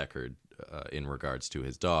asks Deckard in regards to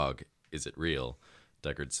his dog, "Is it real?"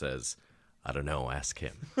 Deckard says, "I don't know, ask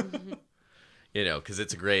him." You know, because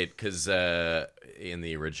it's great, because in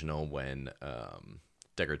the original when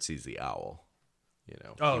Deckard sees the owl, you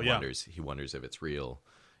know, he wonders if it's real.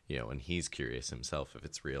 You know, and he's curious himself if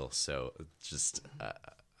it's real. So just,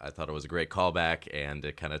 I thought it was a great callback, and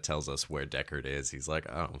it kind of tells us where Deckard is. He's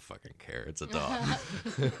like, I don't fucking care. It's a dog.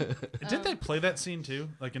 Didn't they play that scene too?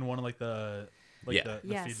 Like in one of the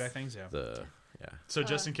Yes. feedback things? Yeah. Yeah. So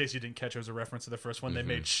just in case you didn't catch it was a reference to the first one, they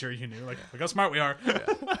made sure you knew. Like, look how smart we are.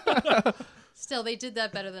 Still, they did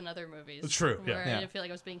that better than other movies. True, yeah. Where Yeah. I didn't feel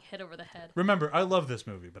like I was being hit over the head. Remember, I love this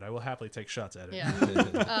movie, but I will happily take shots at it.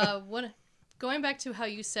 Yeah. Going back to how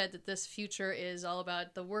you said that this future is all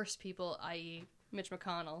about the worst people, i.e., Mitch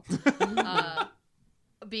McConnell,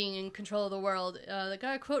 being in control of the world. Got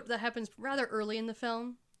a quote that happens rather early in the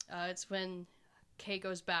film. It's when Kay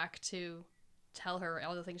goes back to tell her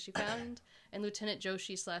all the things she found, and Lieutenant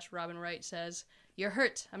Joshi / Robin Wright says, "You're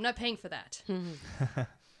hurt. I'm not paying for that."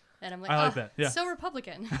 And I'm like, I like that, yeah. So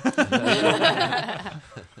Republican.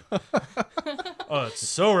 Oh, it's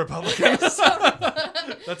so Republican.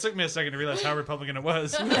 That took me a second to realize how Republican it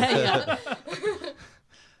was. And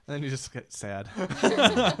then you just get sad.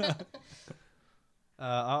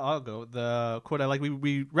 I'll go. The quote I like,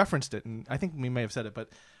 we referenced it, and I think we may have said it, but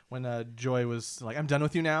when Joy was like, "I'm done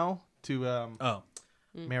with you now," to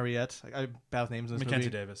Mariette. I bad with names in this Mackenzie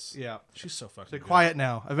movie. Davis. Yeah. She's so fucking Say, good. "Quiet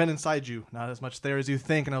now. I've been inside you. Not as much there as you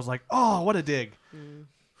think." And I was like, "Oh, what a dig!"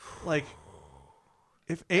 Like,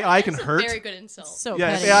 if AI can That's a hurt, very good insult. So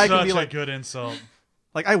Yeah, petty. AI can Such be a like, good insult.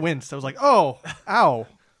 like I winced. I was like, "Oh, ow,"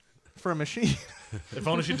 for a machine. If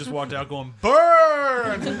only she just walked out going,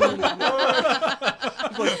 "Burn!" No,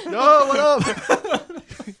 what up?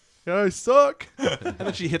 I suck. And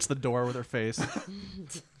then she hits the door with her face.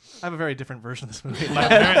 I have a very different version of this movie. in my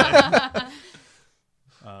head.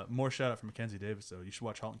 More shout out from Mackenzie Davis though. You should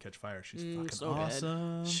watch *Halt and Catch Fire*. She's fucking so good.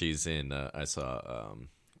 awesome. She's in, I saw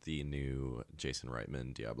the new Jason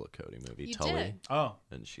Reitman Diablo Cody movie, You Tully, did. Oh,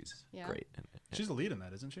 and she's Yeah. great in it. she's the lead in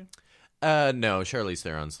that, isn't she? No, Charlize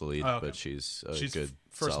Theron's the lead, Oh, okay. but she's a She's good,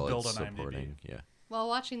 first solid build on IMDb. supporting. Yeah, While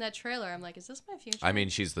watching that trailer, I'm like, is this my future? I mean,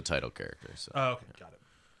 she's the title character. So Oh, okay, got it.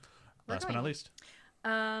 We're Last but not going. least.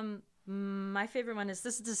 My favorite one is,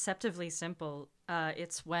 this is deceptively simple.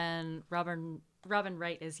 It's when Robin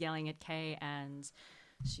Wright is yelling at Kay, and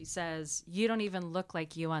she says, "You don't even look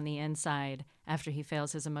like you on the inside," after he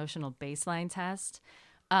fails his emotional baseline test.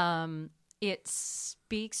 It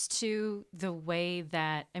speaks to the way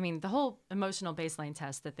that, I mean, the whole emotional baseline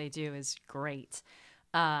test that they do is great,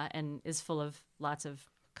 and is full of lots of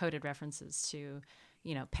coded references to,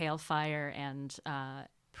 Pale Fire and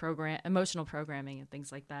emotional programming and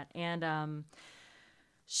things like that. And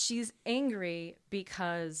she's angry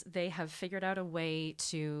because they have figured out a way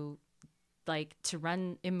to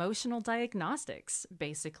run emotional diagnostics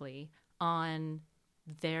basically on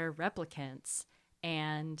their replicants,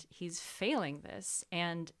 and he's failing this,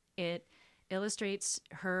 and it illustrates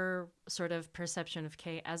her sort of perception of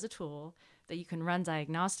Kay as a tool that you can run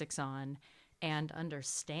diagnostics on and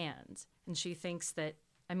understand. And she thinks that,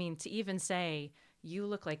 I mean, to even say you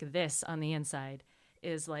look like this on the inside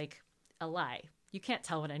is like a lie. You can't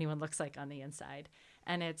tell what anyone looks like on the inside.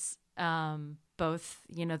 And it's both,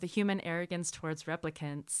 the human arrogance towards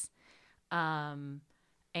replicants,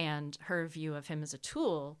 and her view of him as a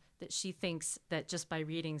tool, that she thinks that just by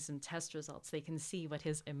reading some test results, they can see what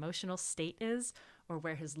his emotional state is, or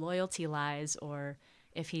where his loyalty lies, or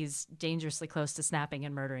if he's dangerously close to snapping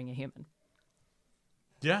and murdering a human.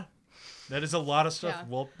 Yeah. That is a lot of stuff. Yeah.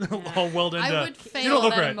 Well, all well done. I would You fail don't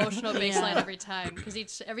look that right. emotional baseline every time,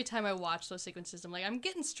 because every time I watch those sequences, I'm like, I'm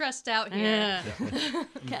getting stressed out here.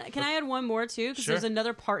 Yeah. Can I add one more too? Because Sure. there's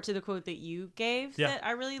another part to the quote that you gave Yeah. that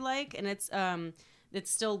I really like, and it's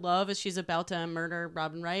still love as she's about to murder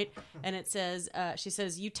Robin Wright, and it says, she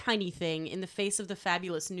says, "You tiny thing, in the face of the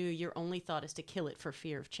fabulous new, your only thought is to kill it for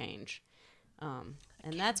fear of change."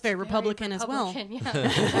 And that's very Republican as well. Republican, yeah.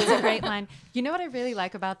 That's a great line. You know what I really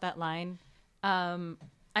like about that line?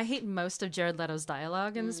 I hate most of Jared Leto's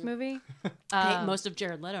dialogue in this movie. I hate most of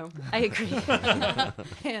Jared Leto. I agree.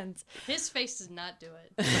 And His face does not do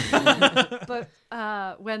it.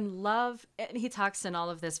 but when love, and he talks in all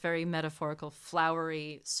of this very metaphorical,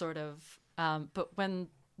 flowery sort of, but when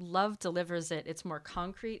love delivers it, it's more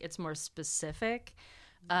concrete, it's more specific,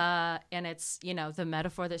 and it's, the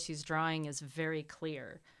metaphor that she's drawing is very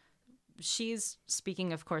clear. She's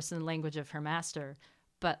speaking, of course, in the language of her master,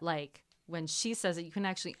 but like when she says it, you can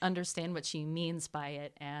actually understand what she means by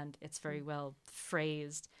it, and it's very well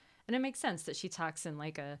phrased, and it makes sense that she talks in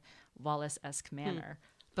like a Wallace-esque manner.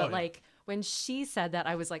 But yeah. like when she said that,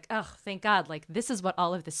 I was like, oh, thank God! Like this is what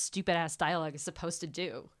all of this stupid ass dialogue is supposed to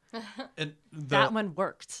do. And That one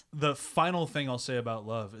worked. The final thing I'll say about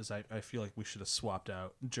Love is I feel like we should have swapped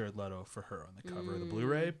out Jared Leto for her on the cover of the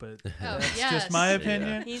Blu-ray, but Oh, that's yes. just my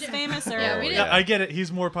opinion. He's famous, sir. Yeah, we Oh, didn't. I get it.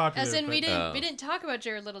 He's more popular. As in, we but- didn't talk about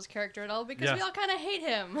Jared Leto's character at all because Yeah. we all kind of hate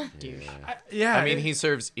him. Yeah, I mean, he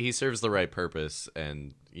serves the right purpose,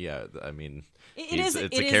 and yeah, I mean, It is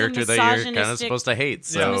it's a a character that you're kind of misogynistic- supposed to hate. It's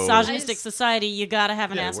a So misogynistic society. You got to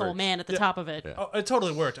have an Yeah, it asshole works. man at the top of it. Yeah. Oh, it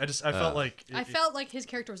totally worked. I felt like I felt like his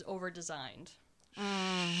character was over-designed.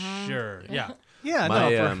 sure. Yeah. Yeah, My,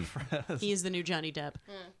 no. He is the new Johnny Depp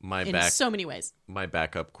my in back so many ways. my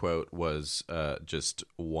backup quote was just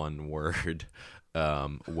one word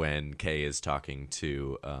when Kay is talking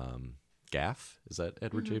to Gaff. Is that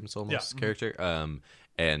Edward James Olmos' Yeah. character?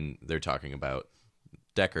 And they're talking about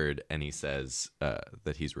Deckard, and he says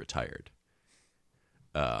that he's retired.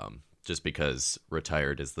 Just because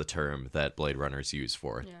retired is the term that Blade Runners use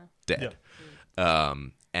for dead.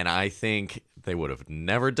 And I think they would have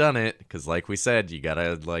never done it because, like we said, you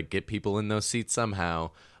gotta like get people in those seats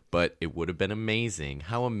somehow. But it would have been amazing.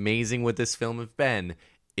 How amazing would this film have been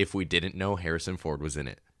if we didn't know Harrison Ford was in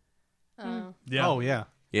it? Yeah. Oh yeah.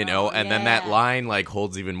 You know, and then that yeah. line like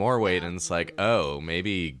holds even more weight, and it's like, oh,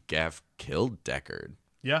 maybe Gaff killed Deckard.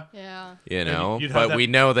 Yeah. Yeah. You know, you'd have but that- we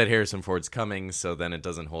know that Harrison Ford's coming, so then it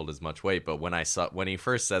doesn't hold as much weight. But when he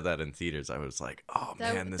first said that in theaters, I was like, oh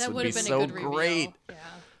That, man, this that would be have been so a good reveal. great. Yeah.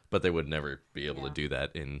 But they would never be able to do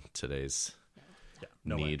that in today's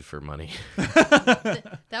No way. need for money.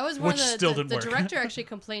 That was one Which of still the didn't work. director actually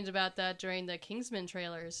complained about that during the Kingsman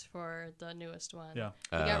trailers for the newest one. Yeah.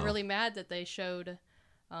 He got really mad that they showed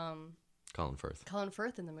Colin Firth. Colin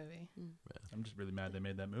Firth in the movie. I'm just really mad they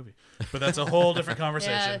made that movie. But that's a whole different Yeah,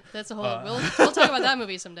 conversation. that's a whole. We'll talk about that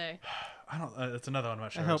movie someday. I don't. That's another one I'm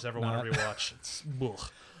not sure. I hope just ever want not. to rewatch. It's,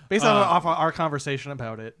 ugh. Based on off our conversation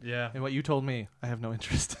about it, Yeah. and what you told me, I have no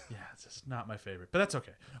interest. Yeah, it's just not my favorite, but that's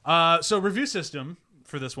okay. So review system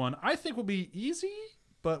for this one, I think will be easy,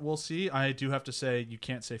 but we'll see. I do have to say you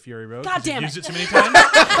can't say Fury Road. God 'cause you've damn used it. it too many times.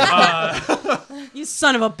 You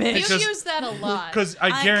son of a bitch. You use that a lot. Because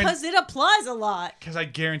I guarantee. Because it applies a lot. Because I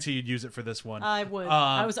guarantee you'd use it for this one. I would.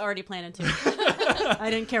 I was already planning to. I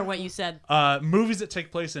didn't care what you said. Movies that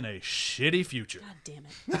take place in a shitty future. God damn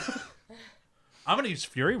it. I'm going to use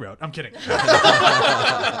Fury Road. I'm kidding. That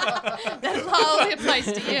probably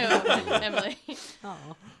applies to you, Emily.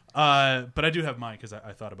 Oh. But I do have mine because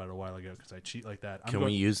I thought about it a while ago because I cheat like that. Can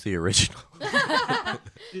we use the original?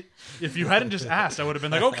 If you hadn't just asked, I would have been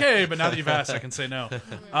like, okay, but now that you've asked, I can say no.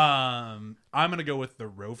 I'm going to go with The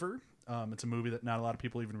Rover. It's a movie that not a lot of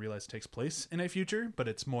people even realize takes place in a future, but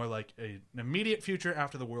it's more like an immediate future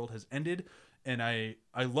after the world has ended. And I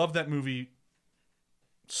love that movie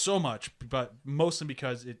so much, but mostly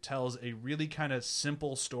because it tells a really kind of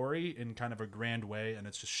simple story in kind of a grand way, and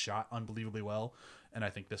it's just shot unbelievably well. And I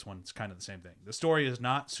think this one's kind of the same thing. The story is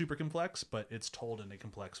not super complex, but it's told in a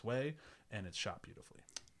complex way, and it's shot beautifully.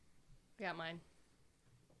 I got mine.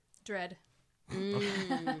 Dread.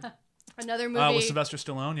 Another movie. With Sylvester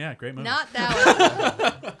Stallone, yeah, great movie. Not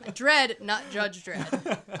that one. Dread, not Judge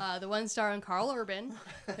Dredd. The one starring Carl Urban,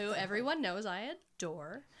 who everyone knows I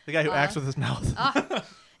adore. The guy who acts with his mouth.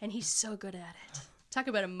 And he's so good at it. Talk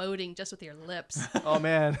about emoting just with your lips. Oh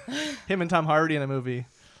man, him and Tom Hardy in a movie.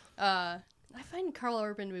 I find Carl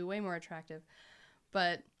Urban to be way more attractive.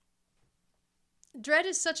 But Dread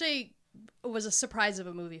is was a surprise of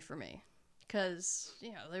a movie for me. Because,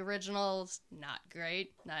 the original's not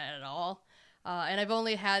great. Not at all. And I've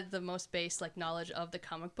only had the most base knowledge of the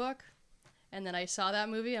comic book. And then I saw that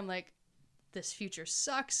movie. I'm like, this future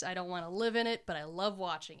sucks. I don't want to live in it, but I love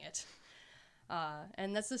watching it.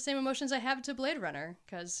 And that's the same emotions I have to Blade Runner.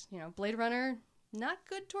 Because, Blade Runner, not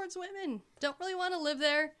good towards women. Don't really want to live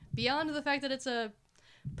there. Beyond the fact that it's a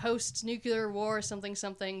post-nuclear war something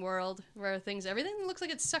world where everything looks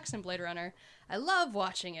like it sucks in Blade Runner. I love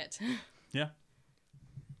watching it. Yeah.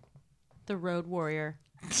 The Road Warrior.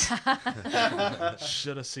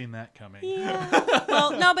 Should have seen that coming. Yeah.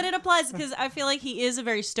 Well, no, but it applies because I feel like he is a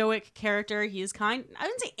very stoic character. He is I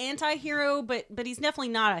wouldn't say anti-hero, but he's definitely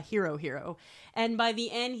not a hero. And by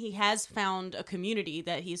the end, he has found a community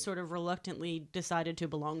that he's sort of reluctantly decided to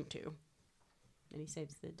belong to. And he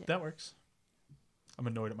saves the day. That works. I'm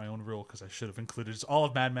annoyed at my own rule because I should have included all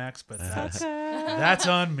of Mad Max, but that's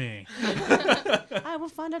on me. I will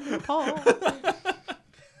find a loophole.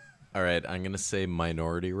 All right, I'm going to say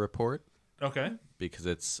Minority Report Okay. because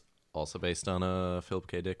it's also based on a Philip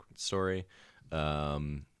K. Dick story.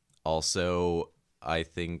 Also, I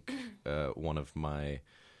think one of my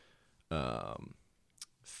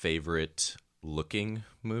favorite looking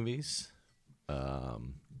movies.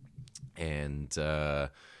 And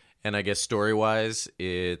I guess story-wise,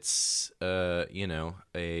 it's our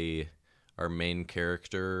main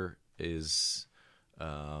character is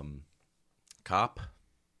cop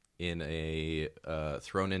in a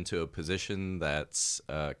thrown into a position that's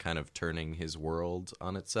kind of turning his world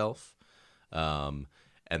on itself. And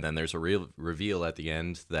then there's a real reveal at the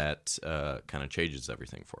end that kind of changes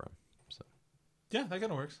everything for him. So Yeah, that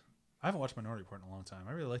kind of works. I haven't watched Minority Report in a long time.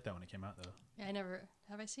 I really liked that when it came out, though. Yeah,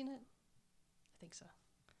 have I seen it? I think so.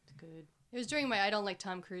 It's good. It was during my I don't like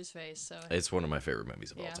Tom Cruise phase, so it's one of my favorite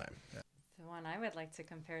movies of all Yeah. time. The one I would like to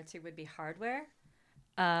compare to would be Hardware.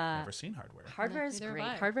 Never seen Hardware. Hardware is neither have great.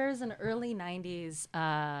 I. Hardware is an early 90s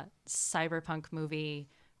cyberpunk movie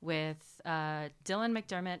with Dylan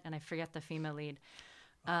McDermott, and I forget the female lead.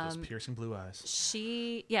 Those piercing blue eyes.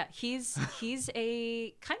 He's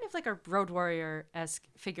a kind of like a road warrior-esque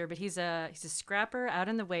figure, but he's a scrapper out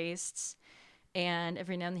in the wastes, and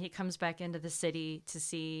every now and then he comes back into the city to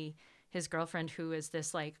see his girlfriend, who is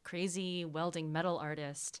this crazy welding metal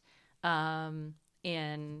artist,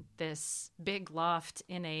 in this big loft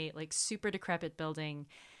in a super decrepit building.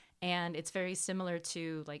 And it's very similar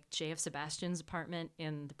to J.F. Sebastian's apartment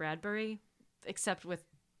in the Bradbury, except with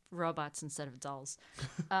robots instead of dolls.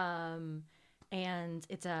 And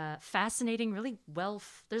it's a fascinating, really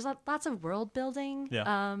there's lots of world building.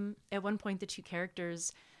 Yeah. At one point, the two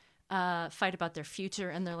characters fight about their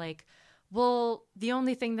future, and they're like, well, the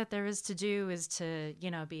only thing that there is to do is to,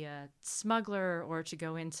 be a smuggler or to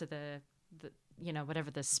go into the whatever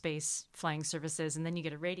the space flying service is, and then you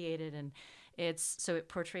get irradiated, and it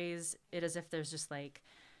portrays it as if there's just a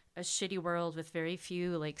shitty world with very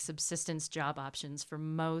few subsistence job options for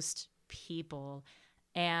most people,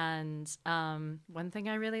 And one thing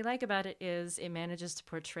I really like about it is it manages to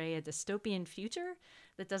portray a dystopian future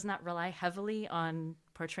that does not rely heavily on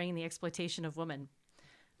portraying the exploitation of women.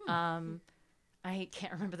 I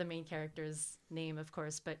can't remember the main character's name, of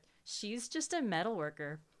course, but she's just a metal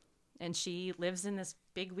worker. And she lives in this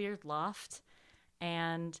big, weird loft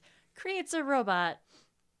and creates a robot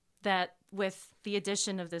that, with the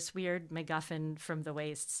addition of this weird MacGuffin from the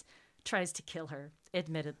wastes, tries to kill her,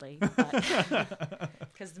 admittedly.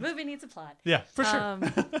 Because the movie needs a plot. Yeah, for sure.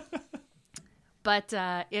 But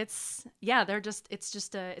it's a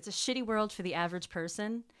shitty world for the average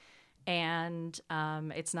person. And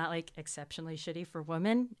it's not like exceptionally shitty for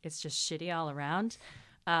women. It's just shitty all around.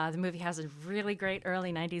 The movie has a really great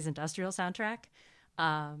early 90s industrial soundtrack.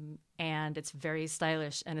 And it's very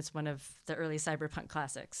stylish, and it's one of the early cyberpunk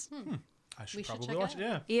classics. I should We should probably check watch it it.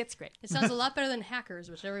 out. Yeah. It's great. It sounds a lot better than Hackers,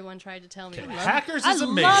 which everyone tried to tell me. about. Hackers I is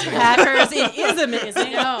amazing. love Hackers. It is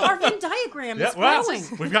amazing. Our Venn diagram is wow. growing.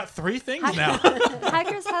 We've got 3 things now.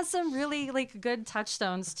 Hackers has some really good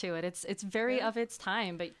touchstones to it. It's very of its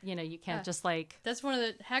time, but you can't just like. That's one of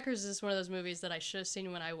the Hackers is one of those movies that I should have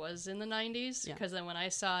seen when I was in the 90s. Yeah. Because then when I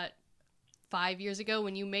saw it 5 years ago,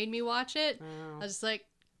 when you made me watch it, I was just like,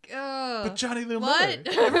 oh. But Johnny Lee What?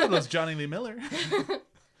 Miller. Everyone loves Johnny Lee Miller.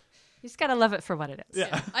 You just gotta love it for what it is.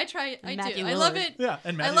 Yeah. I try. I Matthew do. I love Lillard. it. Yeah,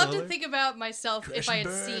 and I Matthew love to Lillard. think about myself if I had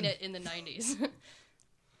Crash and seen burn. it in the 90s.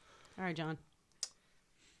 All right, John.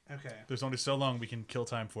 Okay. There's only so long we can kill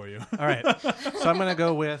time for you. All right. So I'm gonna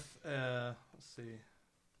go with. Let's see.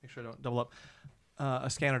 Make sure I don't double up. A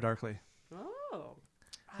Scanner Darkly, Oh.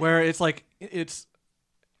 where it's like it's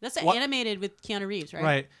That's What? animated with Keanu Reeves, right?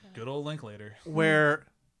 right Good old Linklater. where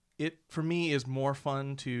it for me is more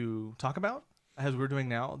fun to talk about as we're doing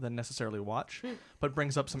now than necessarily watch, but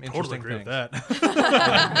brings up some Totally interesting agree things. with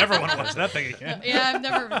that. I never want to watch that thing again. Yeah, I've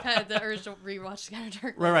never had the urge to rewatch Scanner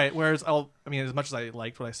Darkly. Right. Whereas as much as I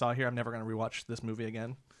liked what I saw here, I'm never going to rewatch this movie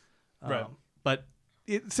again. Right. But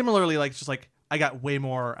it similarly, I got way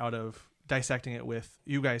more out of dissecting it with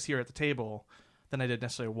you guys here at the table than I did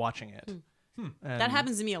necessarily watching it. And That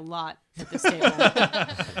happens to me a lot at this table.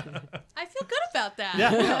 I feel good about that.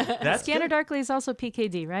 Yeah, that's Scanner good. Darkly is also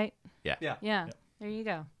PKD, right? Yeah. Yeah. There you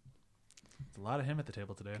go. A lot of him at the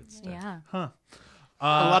table today. Yeah. A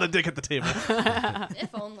lot of dick at the table. If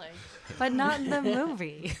only. But not in the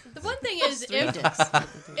movie. The one thing is,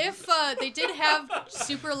 if they did have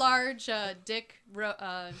super large dick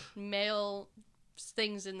male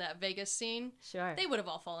things in that Vegas scene, Sure. they would have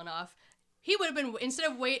all fallen off. He would have been,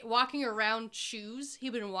 instead of walking around shoes, he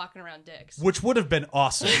would have been walking around dicks. Which would have been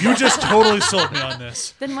awesome. You just totally sold me on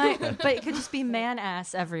this. Then but it could just be man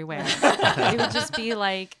ass everywhere. It would just be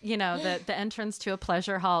like, the entrance to a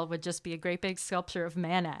pleasure hall would just be a great big sculpture of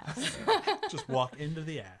man ass. Just walk into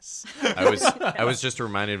the ass. I was just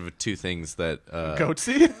reminded of 2 things that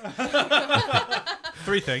Goatsy?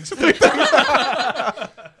 3 things.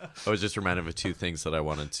 I was just reminded of 2 things that I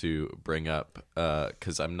wanted to bring up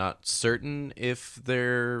because I'm not certain if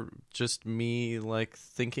they're just me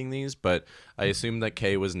thinking these, but I assume that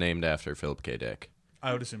K was named after Philip K. Dick.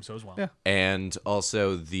 I would assume so as well. Yeah. And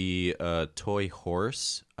also the toy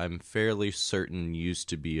horse, I'm fairly certain used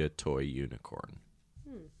to be a toy unicorn.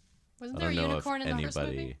 Wasn't I there a don't know unicorn if in the first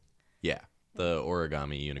anybody. movie? Yeah, the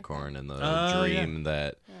origami unicorn and the Oh, dream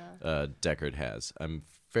that Deckard has. I'm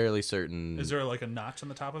fairly certain. Is there a notch on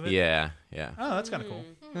the top of it? Yeah. Oh, that's kind of cool.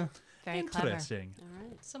 Very clever. Interesting.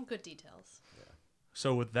 Some good details.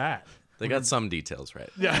 So with that, They got some details right.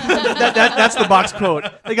 That's the box quote.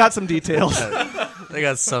 They got some details. They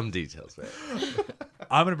got some details right.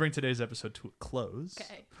 I'm going to bring today's episode to a close.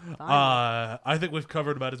 Okay. I think we've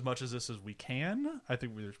covered about as much of this as we can. I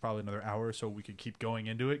think there's probably another hour or so we could keep going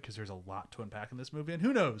into it because there's a lot to unpack in this movie. And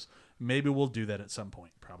who knows? Maybe we'll do that at some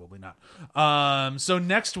point. Probably not. So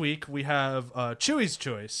next week we have Chewy's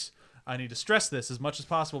Choice. I need to stress this as much as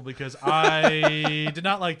possible because I did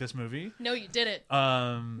not like this movie. No, you didn't.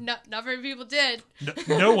 Not Not very people did.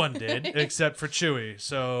 no one did except for Chewy.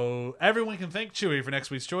 So everyone can thank Chewy for next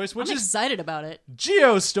week's choice, which I'm is excited about it.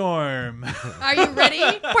 Geostorm. Are you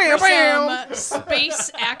ready for some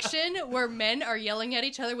space action where men are yelling at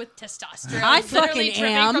each other with testosterone? I literally fucking dripping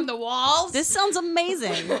am. from the walls. This sounds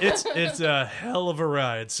amazing. It's a hell of a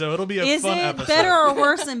ride. So it'll be a Is fun it episode. better or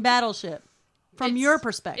worse than Battleship? From It's- your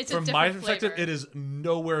perspective. it's a From my different perspective, flavor. it is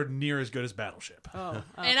nowhere near as good as Battleship. Oh,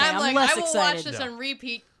 and okay, I'm like, less I will excited. watch this Yeah. on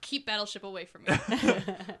repeat. Keep Battleship away from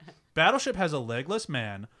me. Battleship has a legless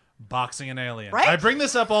man boxing an alien. Right? I bring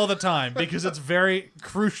this up all the time because it's very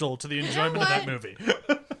crucial to the enjoyment of that what? movie.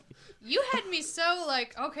 You had me so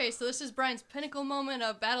like, okay, so this is Brian's pinnacle moment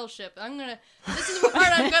of Battleship. This is the part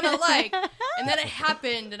I'm gonna like. And then it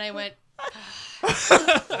happened, and I went, My I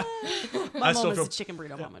still moment is feel- the chicken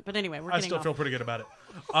burrito moment. But anyway, we're I getting still off. feel pretty good about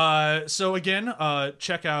it. So again,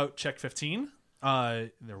 check out Check 15.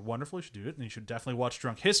 They're wonderful. You should do it, and you should definitely watch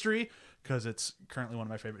Drunk History because it's currently one of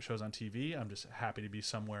my favorite shows on TV. I'm just happy to be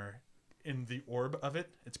somewhere in the orb of it.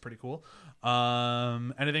 It's pretty cool.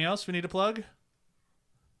 Anything else we need to plug?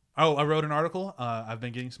 Oh, I wrote an article. I've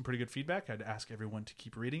been getting some pretty good feedback. I'd ask everyone to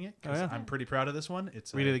keep reading it because Oh, yeah. I'm pretty proud of this one.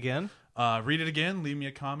 It's Read it again. Read it again. Leave me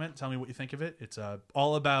a comment. Tell me what you think of it. It's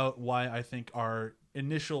all about why I think our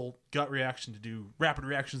initial gut reaction to do rapid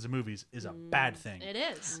reactions to movies is a bad thing. it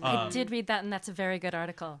is. I did read that, and that's a very good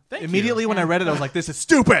article. Thank Immediately you. when I read it, I was like, "This is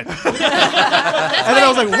stupid," and That's then I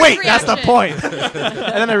was like, my "Wait, first that's the reaction. point."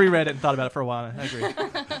 And then I reread it and thought about it for a while. I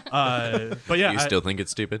agree. But yeah, You still think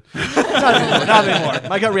it's stupid? Not anymore.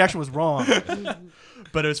 My gut reaction was wrong.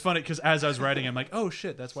 but it was funny because as I was writing, I'm like, oh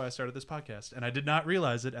shit, that's why I started this podcast, and I did not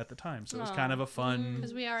realize it at the time. So it was kind of a fun,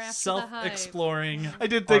 'Cause we are after the self-exploring. I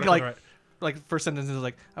did think article to write. like first sentence is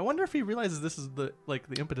like, I wonder if he realizes this is the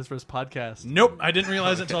impetus for his podcast. Nope, I didn't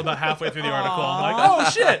realize it until about halfway through the article. I'm like, oh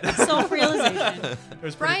shit, it Self-realization.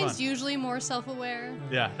 was pretty Brian's fun. usually more self-aware.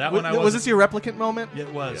 Yeah, that one I Was this your replicant moment?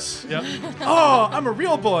 It was. Yep. Oh, I'm a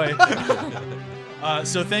real boy.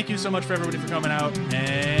 So thank you so much for everybody for coming out,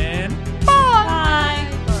 and